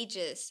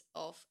stages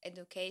of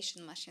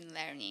education machine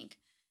learning.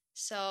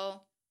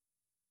 So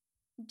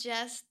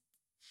just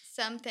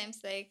sometimes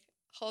like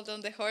hold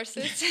on the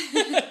horses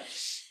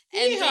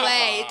and Yeah.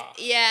 wait.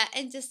 Yeah,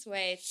 and just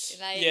wait.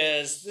 Like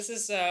Yes, this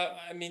is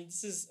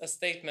this is a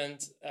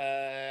statement,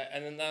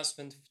 an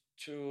announcement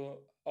to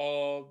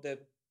all the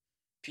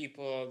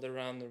people all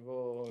around the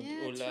world.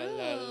 yeah, Oh la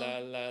la la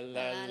true. la La la la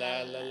la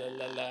la la la la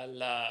la la. la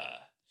la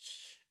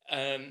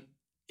la.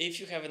 If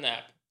you have an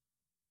app,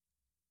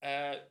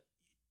 uh,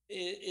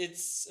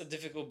 it's a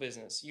difficult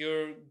business.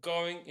 You're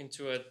going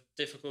into a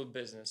difficult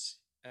business.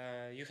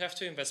 You have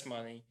to invest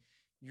money.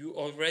 You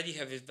already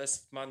have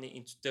invested money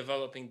into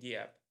developing the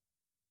app,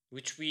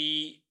 which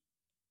we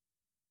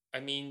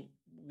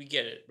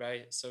get it,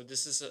 right? So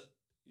this is a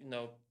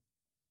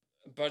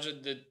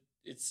budget that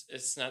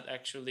it's not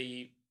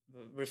actually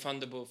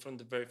refundable from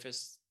the very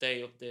first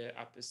day of the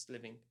app is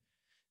living.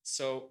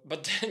 So,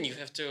 but then you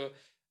have to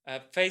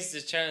face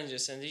the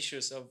challenges and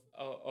issues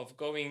of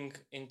going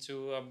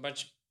into a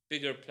much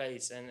bigger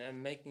place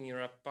and making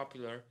your app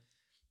popular,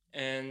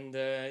 and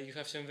you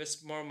have to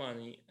invest more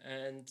money.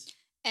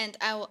 And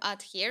I will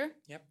add here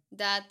Yep.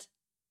 that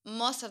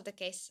most of the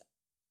case,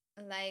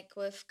 like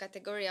with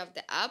category of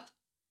the app,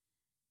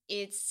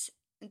 it's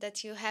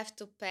that you have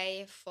to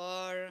pay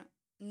for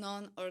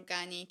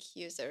non-organic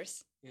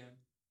users. Yeah.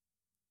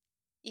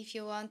 If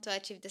you want to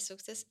achieve the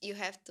success, you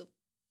have to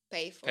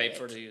pay for Pay it.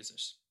 for the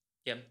users.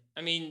 Yeah,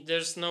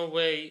 there's no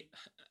way.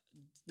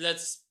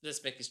 Let's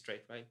make it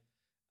straight, right?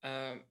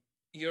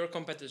 Your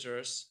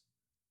competitors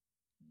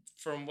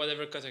from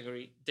whatever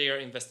category, they are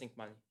investing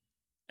money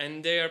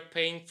and they are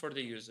paying for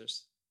the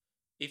users.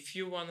 If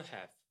you want to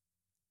have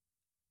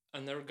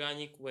an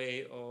organic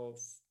way of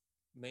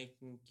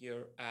making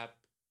your app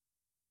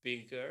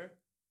bigger,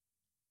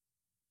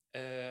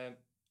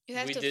 you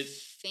have to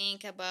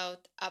think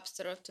about App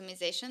Store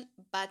optimization,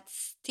 but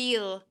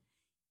still,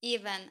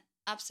 even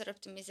App Store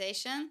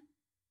optimization,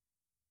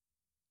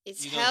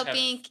 it's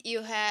helping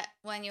you have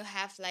when you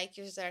have like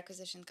user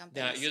acquisition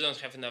campaigns. Yeah, you don't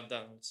have enough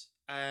downloads,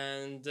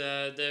 and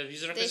the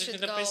user they acquisition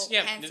should campaigns,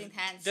 go hands in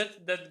hands.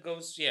 That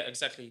goes, yeah,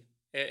 exactly.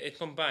 It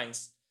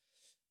combines.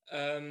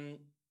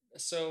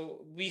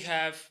 So we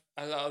have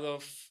a lot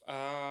of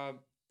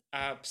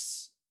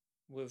apps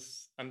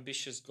with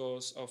ambitious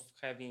goals of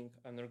having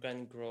an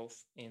organic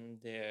growth in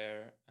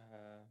their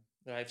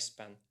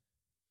lifespan.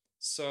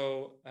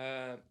 So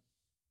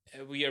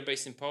we are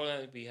based in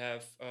Poland. We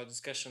have a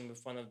discussion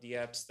with one of the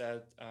apps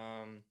that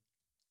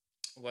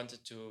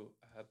wanted to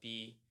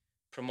be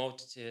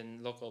promoted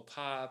in local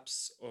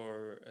pubs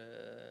or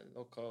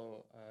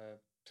local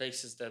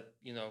places that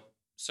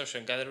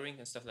social gathering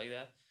and stuff like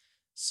that.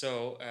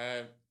 So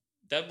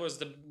that was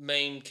the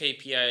main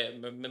KPI,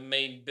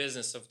 main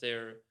business of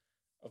their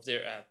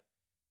app.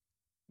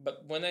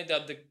 But when I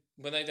done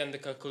the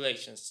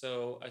calculations,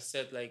 so I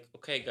said like,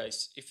 okay,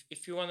 guys,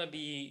 if you wanna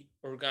be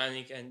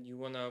organic and you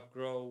wanna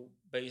grow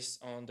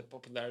based on the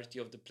popularity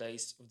of the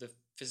place, of the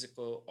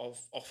physical of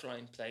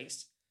offline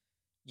place,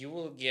 you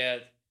will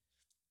get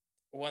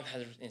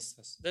 100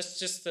 installs. That's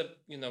just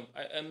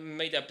I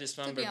made up this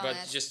To be number, but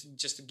honest.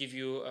 just to give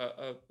you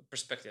a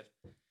perspective.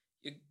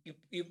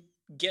 You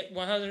get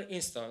 100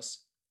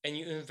 installs and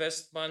you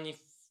invest money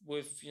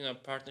with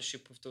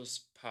partnership with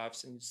those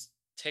pubs, and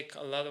take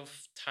a lot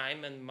of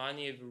time and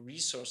money and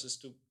resources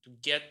to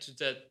get to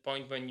that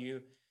point when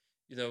you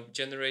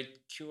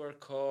generate QR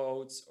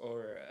codes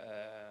or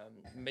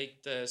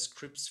make the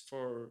scripts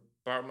for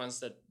barmans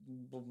that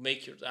will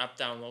make your app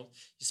download.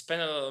 You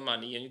spend a lot of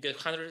money and you get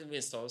 100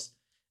 installs,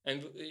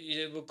 and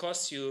it will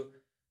cost you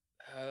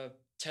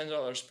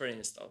 $10 per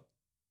install.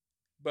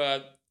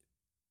 But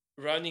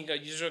running a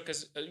user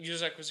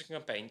acquisition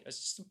campaign is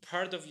just a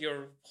part of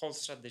your whole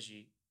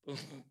strategy.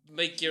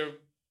 Make your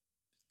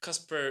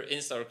cost per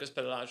install or cost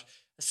per launch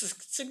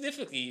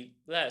significantly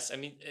less. I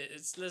mean,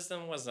 it's less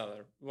than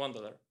 $1.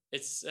 $1.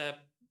 It's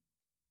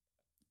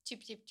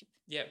Cheap, cheap, cheap.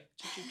 yeah,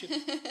 cheap, cheap,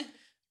 cheap.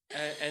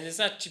 And it's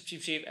not cheap,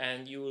 cheap, cheap,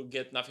 and you will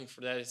get nothing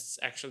for that. It's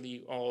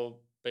actually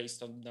all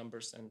based on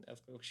numbers and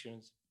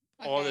calculations.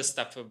 All the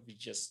stuff will be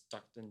just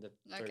talked in the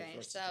very Okay,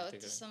 first so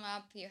figure. to sum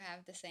up, you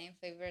have the same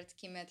favorite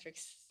key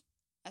metrics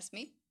as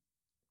me.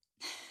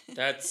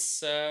 That's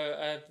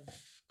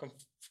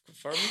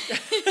confirming.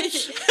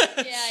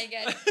 Yeah, I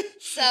get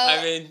it. So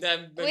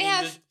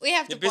we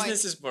have the 2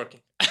 business points. is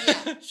working.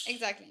 Yeah,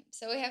 exactly.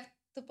 So we have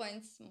 2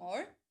 points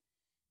more.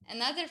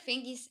 Another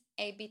thing is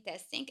A/B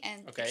testing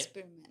and Okay.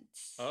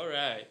 experiments. All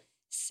right.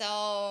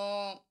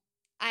 So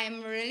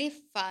I'm really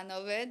fan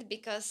of it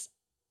because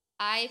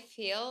I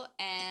feel,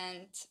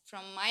 and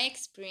from my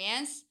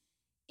experience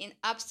in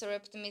App Store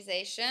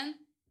optimization,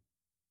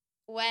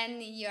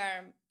 when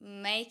you're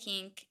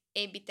making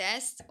A/B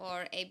test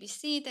or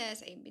ABC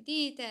test,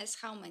 ABD test,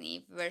 how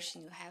many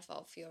versions you have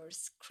of your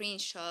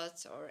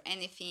screenshots or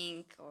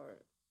anything or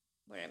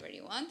wherever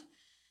you want,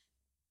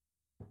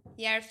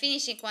 you are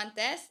finishing one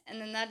test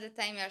and another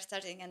time you are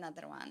starting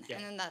another one, Yeah.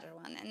 and another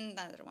one and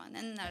another one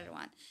and another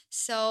one.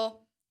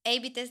 So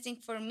A/B testing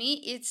for me,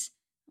 it's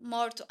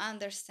more to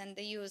understand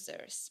the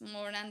users,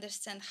 more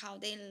understand how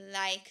they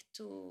like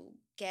to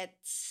get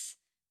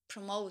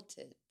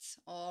promoted,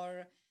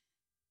 or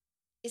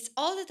it's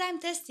all the time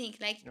testing.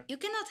 Like Yeah. you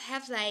cannot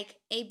have like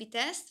A/B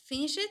test,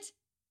 finish it,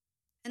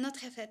 and not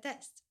have a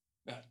test.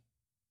 Yeah.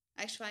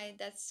 Actually,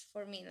 that's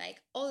for me.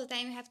 Like all the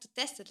time you have to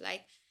test it.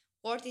 Like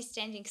world is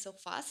changing so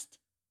fast,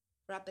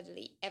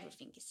 rapidly.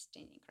 Everything is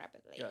changing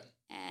rapidly. Yeah.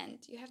 And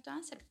you have to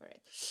answer for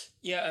it.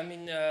 Yeah, I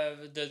mean,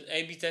 the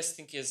A/B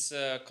testing is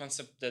a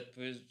concept that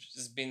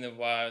has been a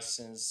while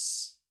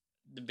since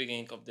the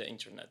beginning of the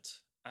internet,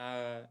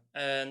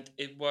 and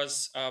it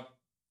was a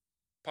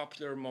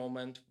popular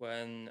moment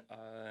when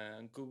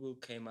Google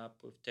came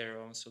up with their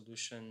own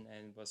solution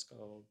and was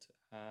called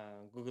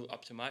Google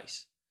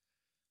Optimize.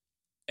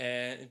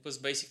 And it was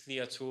basically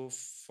a tool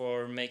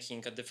for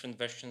making a different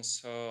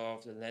versions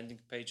of the landing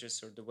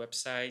pages or the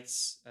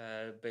websites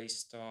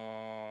based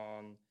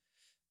on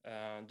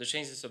the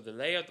changes of the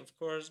layout, of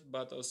course,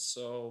 but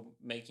also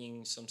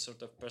making some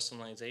sort of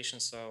personalization.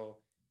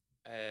 So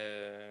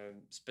a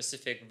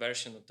specific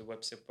version of the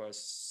website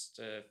was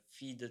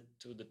feeded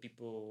to the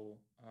people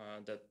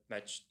that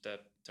match the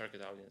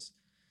target audience.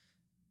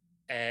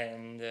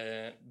 And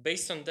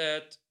based on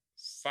that,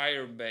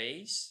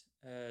 Firebase,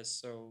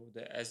 so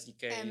the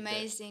SDK,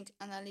 amazing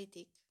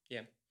analytic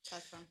yeah,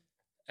 platform,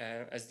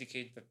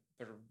 SDK that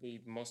probably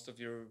most of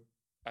your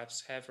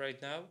apps have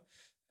right now.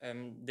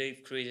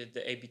 They've created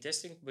the A/B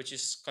testing, which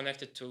is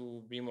connected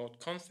to remote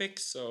config.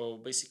 So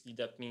basically,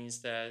 that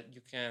means that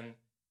you can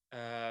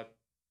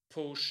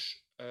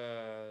push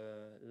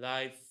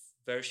live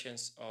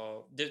versions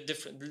of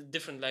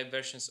different live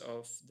versions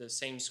of the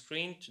same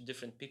screen to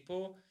different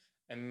people,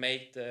 and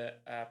make the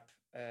app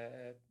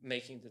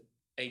making the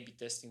A/B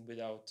testing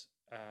without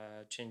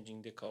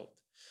changing the code.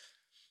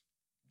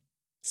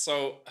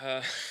 So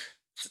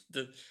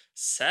the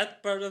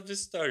sad part of the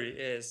story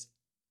is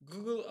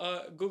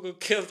Google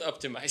killed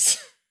Optimize.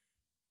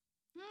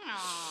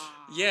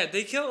 Yeah,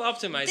 they killed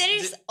Optimize. There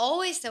is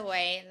always a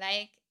way.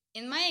 Like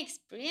in my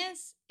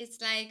experience, it's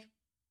like,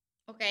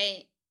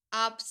 okay,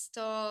 App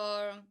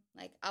Store,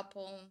 like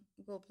Apple,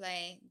 Google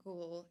Play,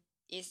 Google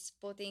is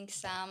putting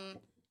some.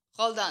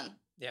 Hold on.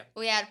 Yeah.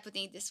 We are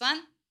putting this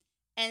one.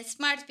 And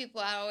smart people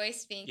are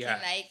always thinking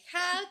like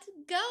how to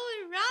go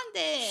around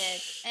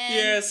it. And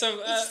yeah, so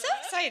it's so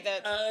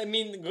excited. I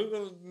mean,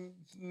 Google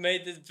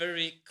made it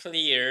very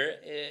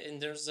clear in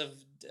terms of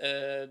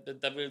the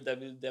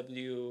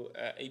www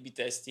A/B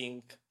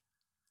testing,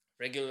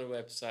 regular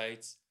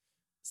websites.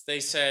 They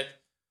said,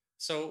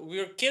 so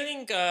we're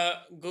killing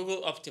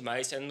Google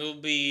Optimize, and will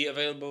be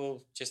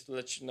available, just to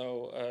let you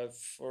know,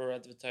 for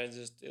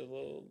advertisers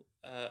till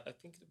I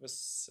think it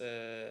was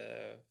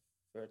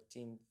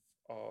 13th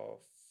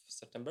of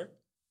September,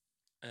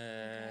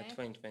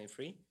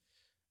 2023.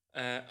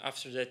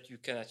 After that, you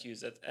cannot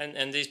use it,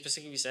 and they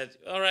specifically said,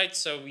 all right,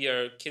 so we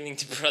are killing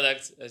the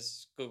product,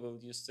 as Google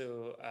used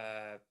to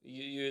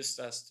used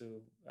us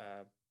to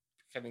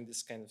having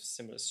this kind of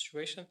similar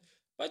situation.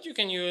 But you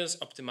can use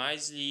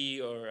Optimizely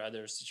or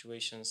other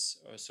situations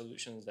or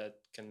solutions that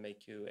can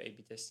make you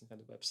A/B testing on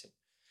the website.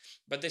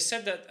 But they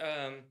said that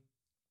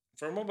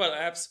for mobile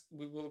apps,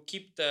 we will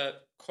keep the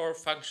core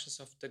functions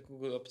of the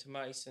Google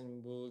Optimize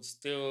and we'll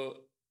still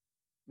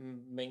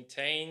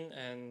maintain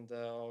and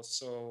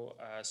also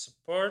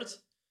support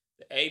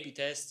the A/B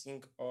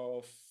testing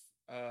uh,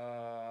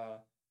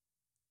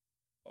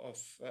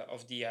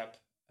 of the app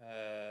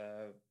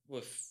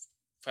with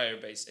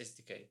Firebase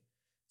SDK.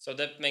 So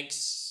that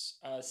makes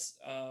us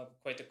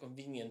quite a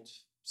convenient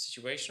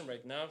situation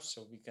right now.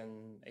 So we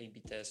can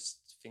A/B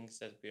test things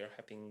that we are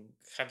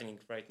happening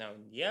right now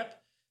in the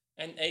app,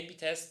 and A/B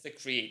test the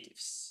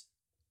creatives.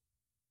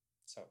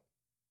 So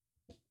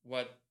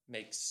what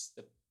makes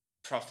the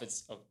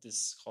profits of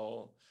this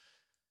whole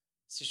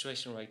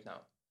situation right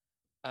now?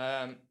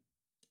 Um,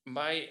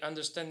 my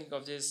understanding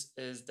of this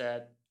is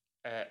that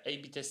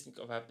A/B testing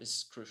of app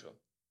is crucial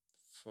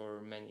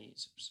for many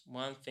users.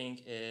 One thing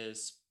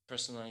is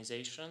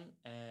personalization,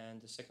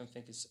 and the second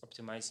thing is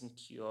optimizing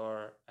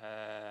your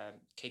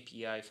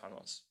KPI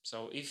funnels.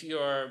 So if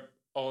you're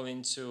all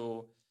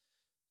into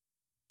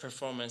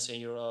performance and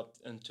you're up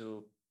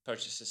into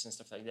purchases and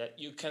stuff like that,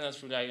 you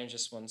cannot rely on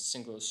just one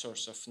single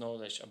source of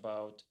knowledge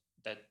about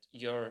that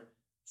your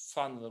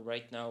funnel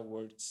right now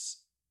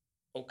works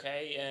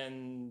okay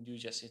and you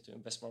just need to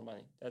invest more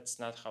money. That's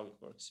not how it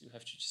works. You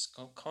have to just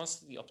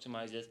constantly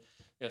optimize it.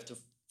 You have to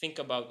think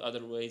about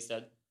other ways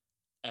that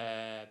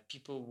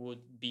people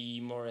would be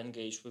more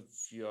engaged with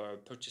your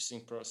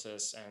purchasing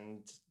process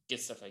and get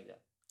stuff like that.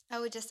 I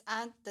would just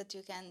add that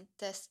you can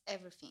test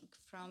everything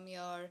from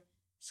your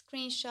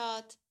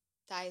screenshot,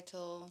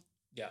 title,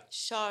 Yeah,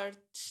 short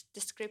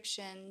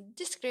description.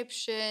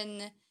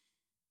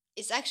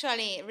 It's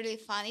actually really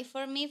funny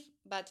for me,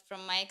 but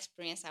from my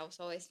experience, I was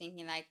always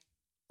thinking like,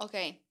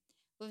 okay,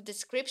 with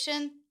description,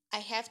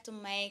 I have to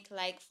make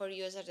like for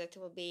users that it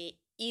will be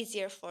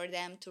easier for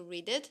them to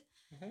read it.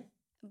 mm-hmm.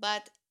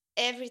 But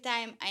every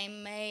time I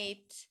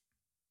made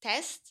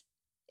test,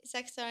 it's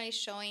actually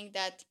showing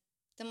that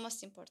the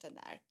most important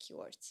are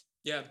keywords.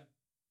 Yeah.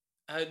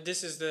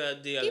 This is the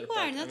other People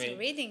part. are not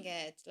reading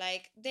it.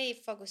 Like they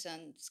focus on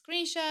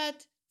screenshot,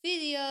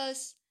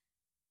 videos,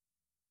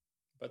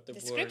 but the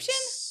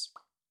description. words,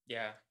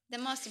 yeah, The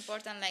most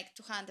important, like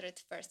 200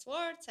 first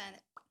words, and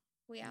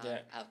we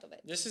are out of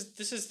it. This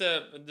is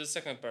the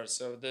second part.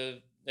 So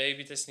the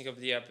A/B testing of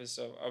the app is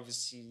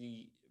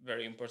obviously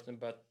very important,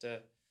 but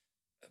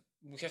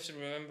we have to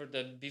remember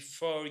that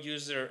before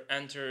user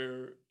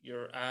enter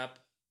your app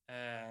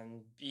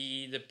and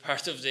be the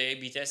part of the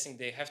A/B testing,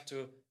 they have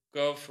to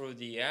go through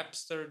the app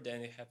store.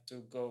 Then they have to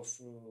go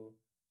through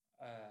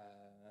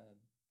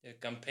the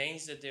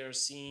campaigns that they are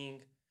seeing.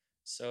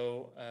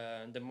 So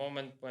the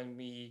moment when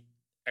we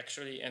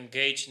actually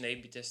engage in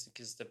A/B testing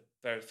is the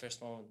very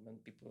first moment when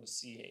people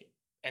see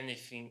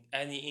anything,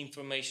 any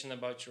information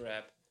about your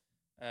app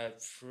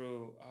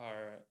through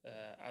our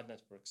ad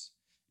networks,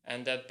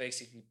 and that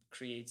basically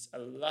creates a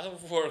lot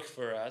of work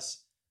for us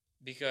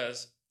because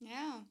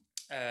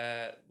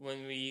when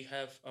we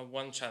have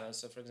one channel,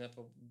 so for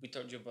example, we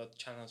told you about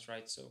channels,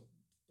 right? So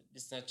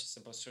it's not just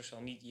about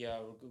social media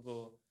or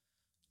Google.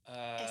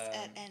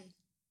 SRN.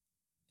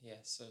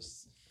 Yeah, so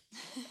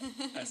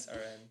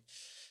SRN.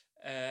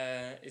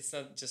 It's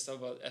not just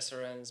about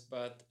SRNs,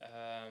 but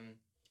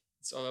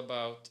it's all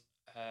about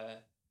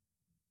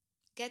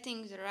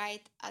getting the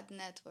right ad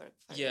network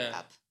for your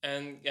app.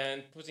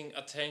 and putting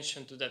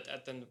attention to that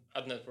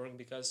ad network,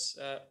 because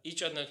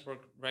each ad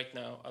network right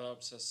now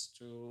allows us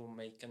to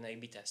make an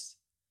A/B test.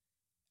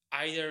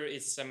 Either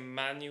it's a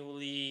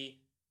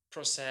manually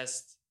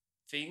processed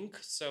thing,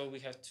 so we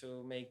have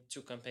to make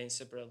two campaigns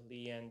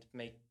separately and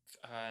make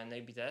an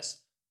A/B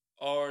test,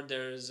 or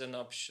there's an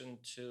option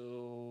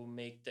to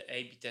make the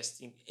A/B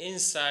testing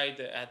inside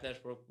the ad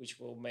network, which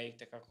will make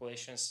the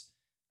calculations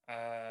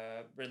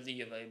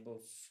readily available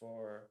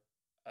for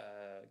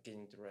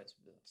getting the right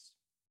results.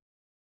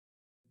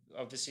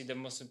 Obviously,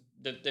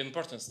 the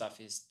important stuff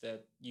is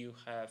that you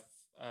have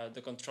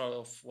the control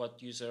of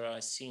what users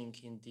are seeing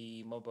in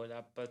the mobile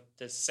app. But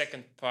the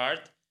second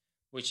part,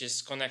 which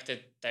is connected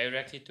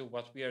directly to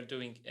what we are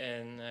doing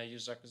in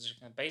user acquisition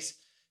campaigns,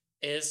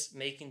 is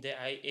making the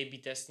A/B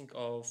testing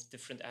of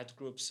different ad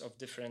groups, of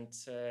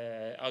different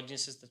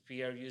audiences that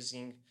we are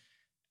using,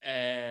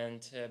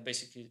 and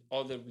basically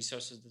all the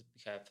resources that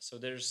we have. So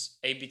there's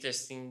A/B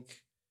testing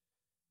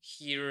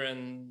here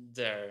and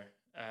there.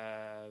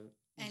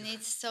 And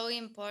it's so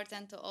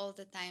important to all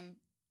the time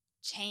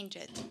change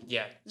it.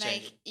 Yeah,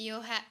 like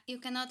you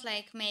cannot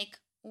like make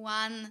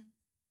one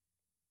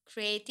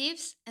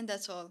creatives and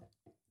that's all.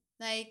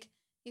 Like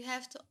you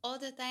have to all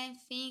the time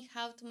think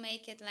how to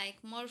make it like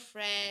more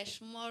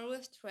fresh, more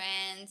with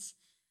trends.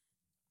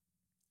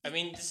 I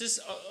mean, this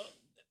is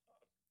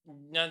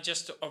not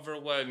just to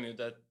overwhelm you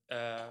that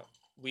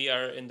we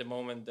are in the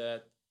moment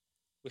that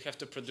we have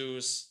to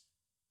produce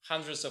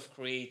hundreds of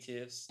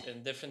creatives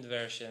in different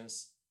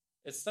versions.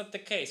 It's not the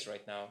case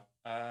right now.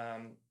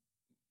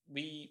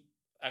 We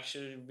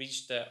actually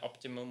reached the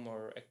optimum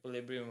or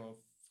equilibrium of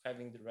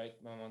having the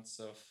right moments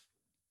of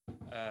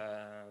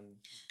um,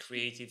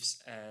 creatives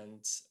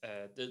and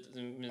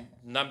the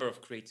number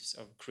of creatives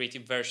of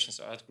creative versions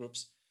of ad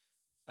groups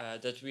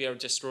that we are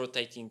just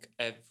rotating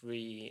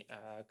every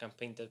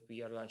campaign that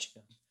we are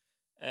launching on.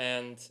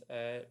 And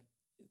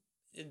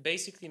it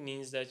basically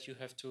means that you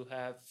have to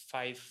have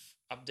 5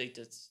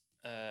 updated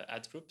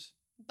ad groups.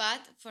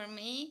 But for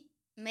me,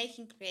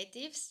 making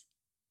creatives,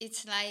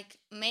 it's like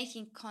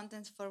making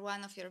content for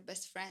one of your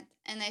best friend.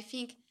 And I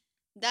think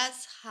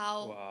that's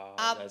how Wow,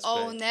 app that's great.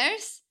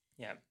 owners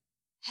Yeah.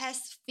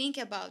 has to think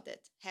about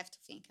it. Have to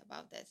think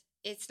about it.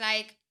 It's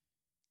like,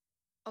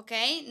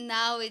 okay,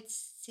 now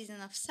it's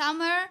season of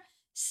summer,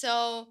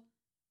 so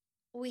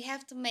we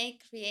have to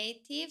make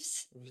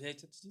creatives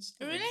Related to this?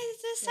 related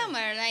to the Yeah.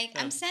 summer. Like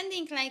Yeah. I'm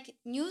sending like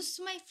news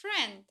to my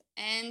friend,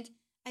 and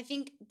I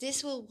think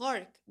this will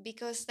work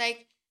because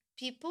like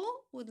people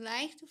would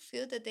like to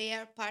feel that they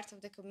are part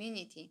of the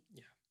community,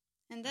 Yeah.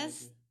 and I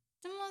that's agree.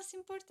 the most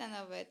important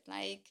of it.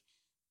 Like,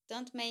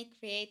 don't make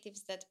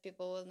creatives that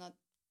people will not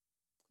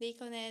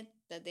click on it,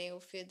 that they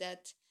will feel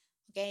that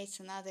okay, it's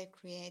another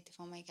creative.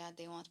 Oh my god,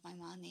 they want my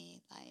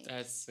money. Like,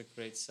 That's a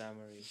great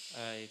summary.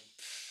 I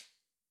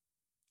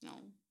no,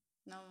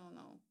 no, no,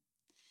 no.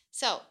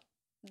 So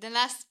the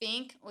last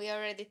thing we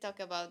already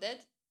talked about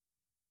it.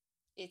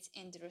 It's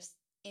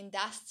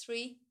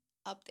industry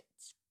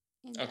updates.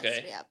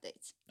 Okay. Industry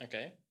updates.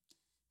 Okay.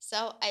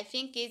 So I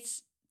think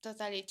it's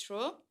totally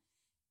true.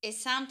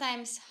 It's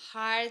sometimes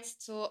hard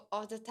to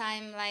all the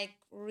time like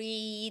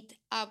read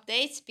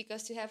updates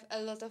because you have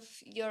a lot of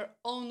your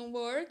own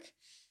work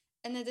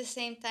and at the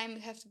same time you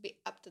have to be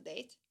up to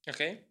date.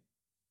 Okay.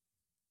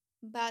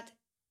 But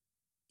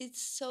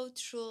it's so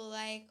true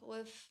like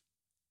with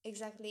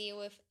exactly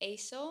with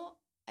ASO,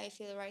 I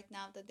feel right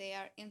now that they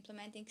are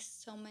implementing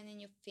so many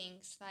new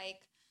things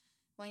like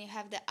when you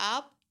have the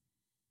app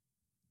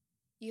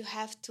you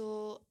have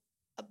to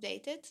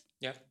update it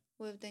Yeah.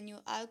 with the new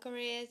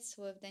algorithms,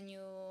 with the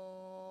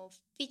new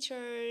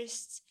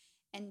features,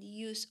 and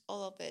use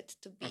all of it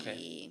to Okay.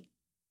 be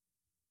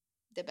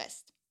the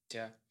best.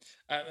 Yeah.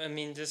 I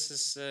mean, this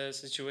is a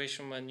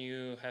situation when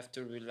you have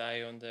to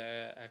rely on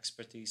the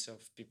expertise of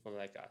people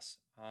like us.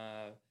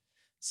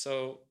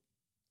 So,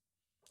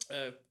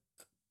 uh,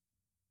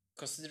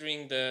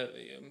 considering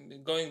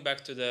the going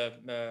back to the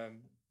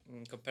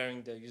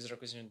comparing the user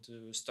acquisition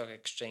to stock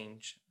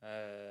exchange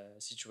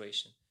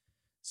situation.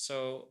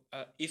 So,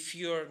 if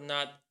you're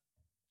not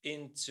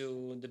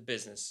into the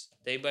business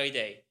day by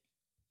day,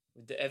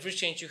 with every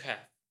change you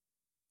have,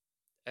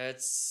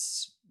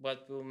 that's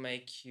what will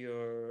make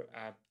your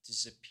app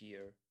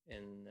disappear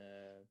in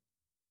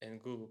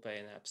Google Play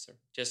and App Store.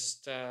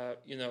 Just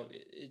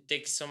it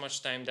takes so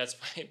much time. That's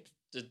why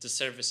the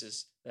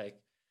services like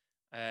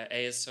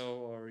ASO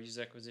or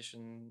user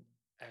acquisition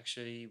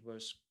actually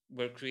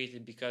were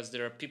created because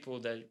there are people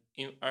that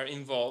are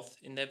involved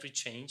in every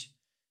change,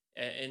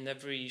 in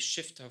every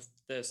shift of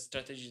the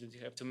strategy that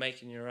you have to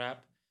make in your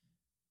app,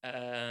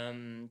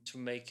 to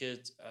make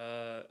it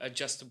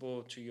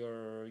adjustable to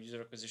your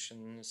user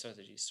acquisition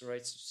strategies,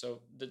 right?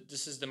 So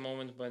this is the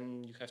moment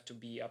when you have to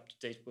be up to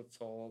date with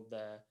all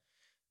the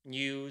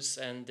news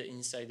and the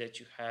insight that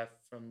you have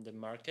from the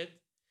market,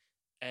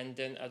 and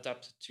then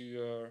adapt it to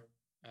your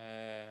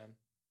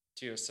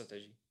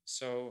strategy.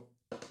 So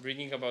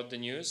reading about the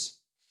news,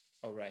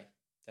 all right,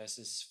 this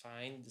is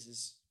fine. This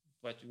is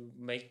what will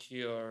make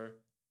your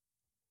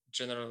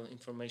general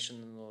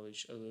information and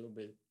knowledge a little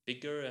bit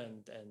bigger,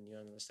 and you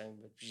understand,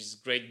 which is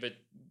great. But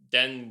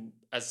then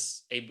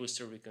as a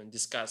booster we can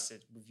discuss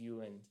it with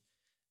you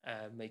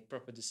and make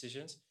proper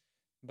decisions.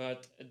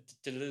 But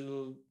the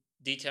little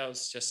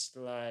details just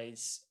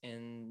lies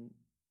in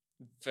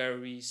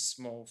very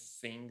small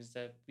things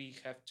that we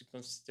have to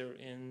consider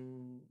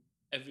in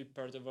every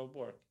part of our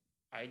work.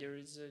 Either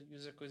it's a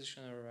user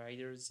acquisition or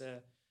either it's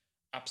a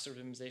app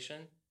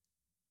optimization.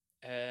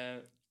 uh,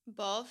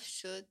 Both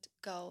should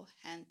go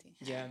hand in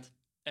Yeah, hand.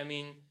 I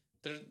mean,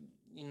 there,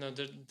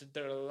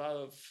 there are a lot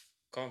of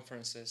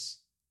conferences,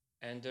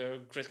 and there are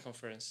great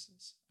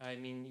conferences. I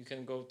mean, you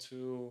can go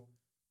to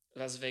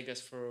Las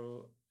Vegas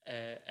for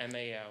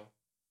MAL.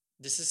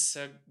 This is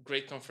a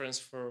great conference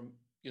for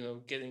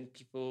getting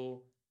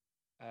people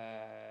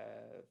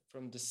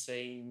from the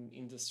same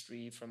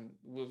industry from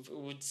with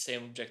the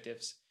same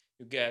objectives.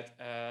 You get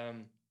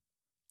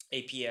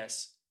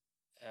APS,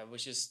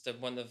 which is the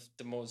one of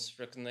the most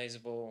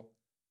recognizable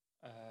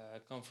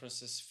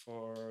conferences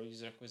for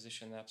user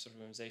acquisition, app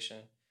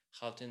optimization,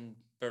 held in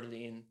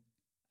Berlin,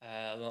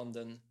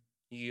 London,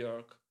 New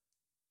York,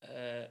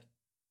 uh,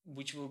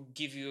 which will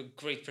give you a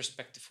great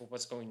perspective of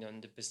what's going on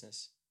in the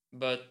business.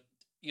 But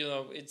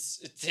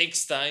it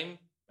takes time.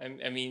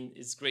 I mean,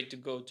 it's great to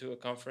go to a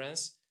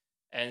conference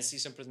and see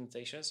some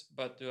presentations,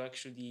 but to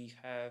actually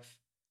have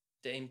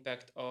the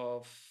impact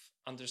of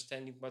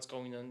understanding what's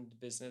going on in the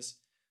business,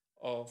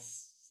 of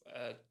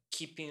uh,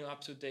 keeping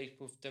up to date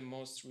with the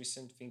most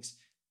recent things.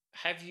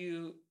 Have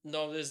you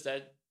noticed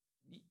that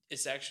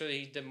it's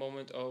actually the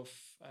moment of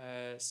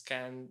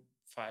Scan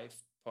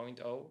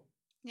 5.0?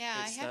 Yeah,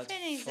 I It's have not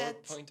feelings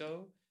that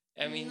 4.0.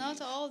 I mean,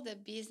 not all the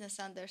business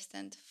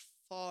understand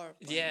 4.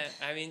 yeah,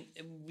 I mean,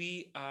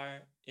 we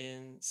are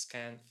in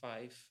Scan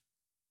 5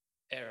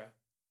 era,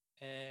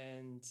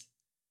 and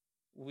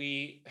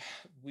we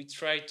we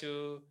try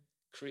to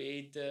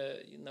create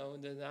the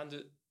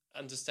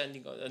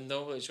understanding or the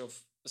knowledge of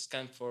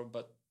Scan 4,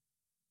 but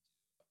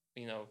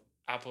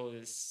Apple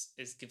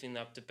is giving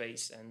up the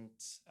pace and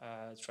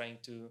trying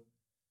to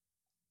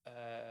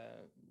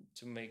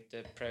make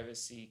the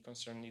privacy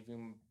concern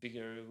even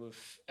bigger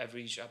with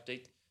every each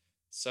update.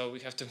 So we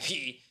have to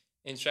be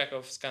in track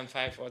of Scan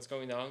 5, what's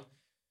going on.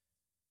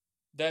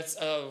 That's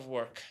a lot of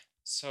work.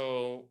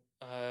 So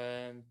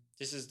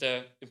this is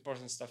the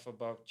important stuff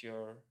about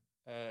your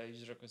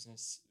user acquisition.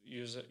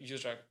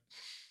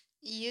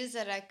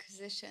 User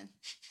acquisition.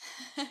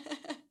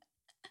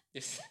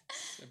 This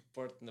is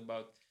important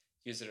about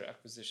user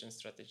acquisition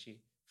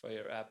strategy for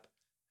your app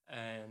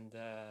and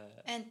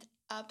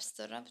App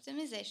Store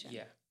optimization.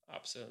 yeah,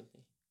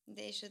 absolutely.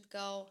 They should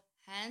go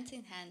hand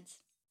in hand.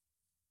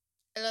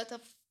 A lot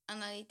of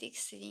analytics,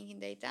 sitting in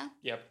data.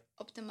 Yep.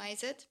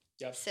 Optimize it.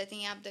 Yep.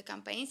 Setting up the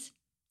campaigns,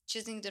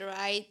 choosing the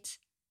right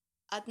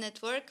ad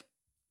network.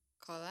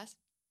 Call us.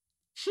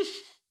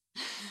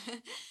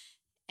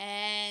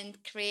 And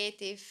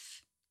creative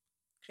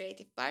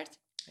part.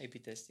 A/B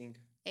testing.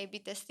 A/B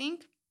testing.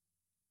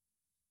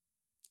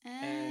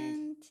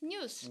 And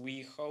news.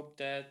 We hope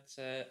that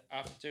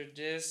after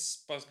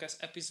this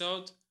podcast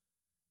episode,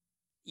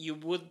 you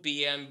would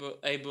be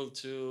able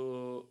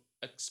to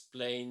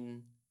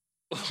explain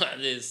what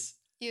is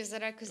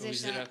user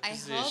acquisition. I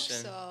hope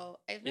so.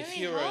 I really if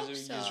you're hope a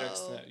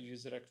so.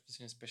 User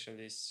acquisition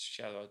specialist,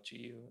 shout out to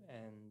you.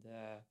 And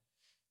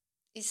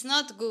it's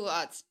not Google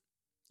Ads.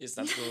 It's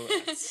not Google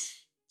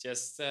Ads.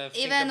 Just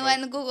even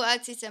when Google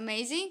Ads is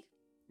amazing.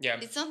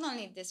 Yeah. It's not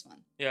only this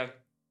one. Yeah.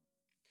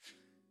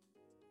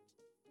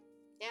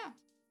 Yeah.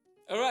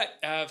 All right.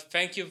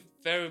 Thank you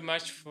very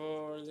much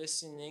for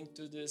listening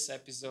to this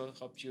episode.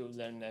 Hope you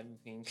learned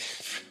everything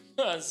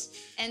from us.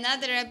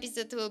 Another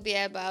episode will be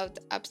about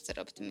App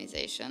Store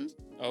optimization.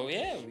 Oh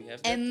yeah, we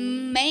have that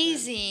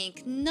amazing.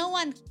 No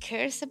one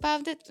cares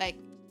about it. Like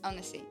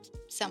honestly,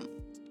 some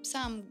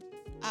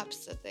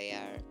apps that they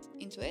are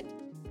into it,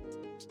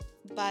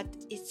 but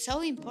it's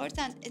so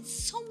important. It's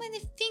so many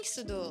things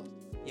to do.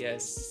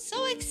 Yes.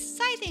 So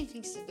exciting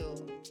things to do.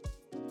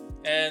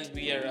 And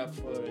we are up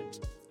for it.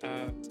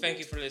 Thank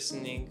you for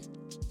listening.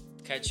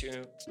 Catch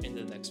you in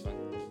the next one.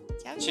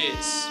 Ciao,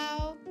 Cheers. ciao.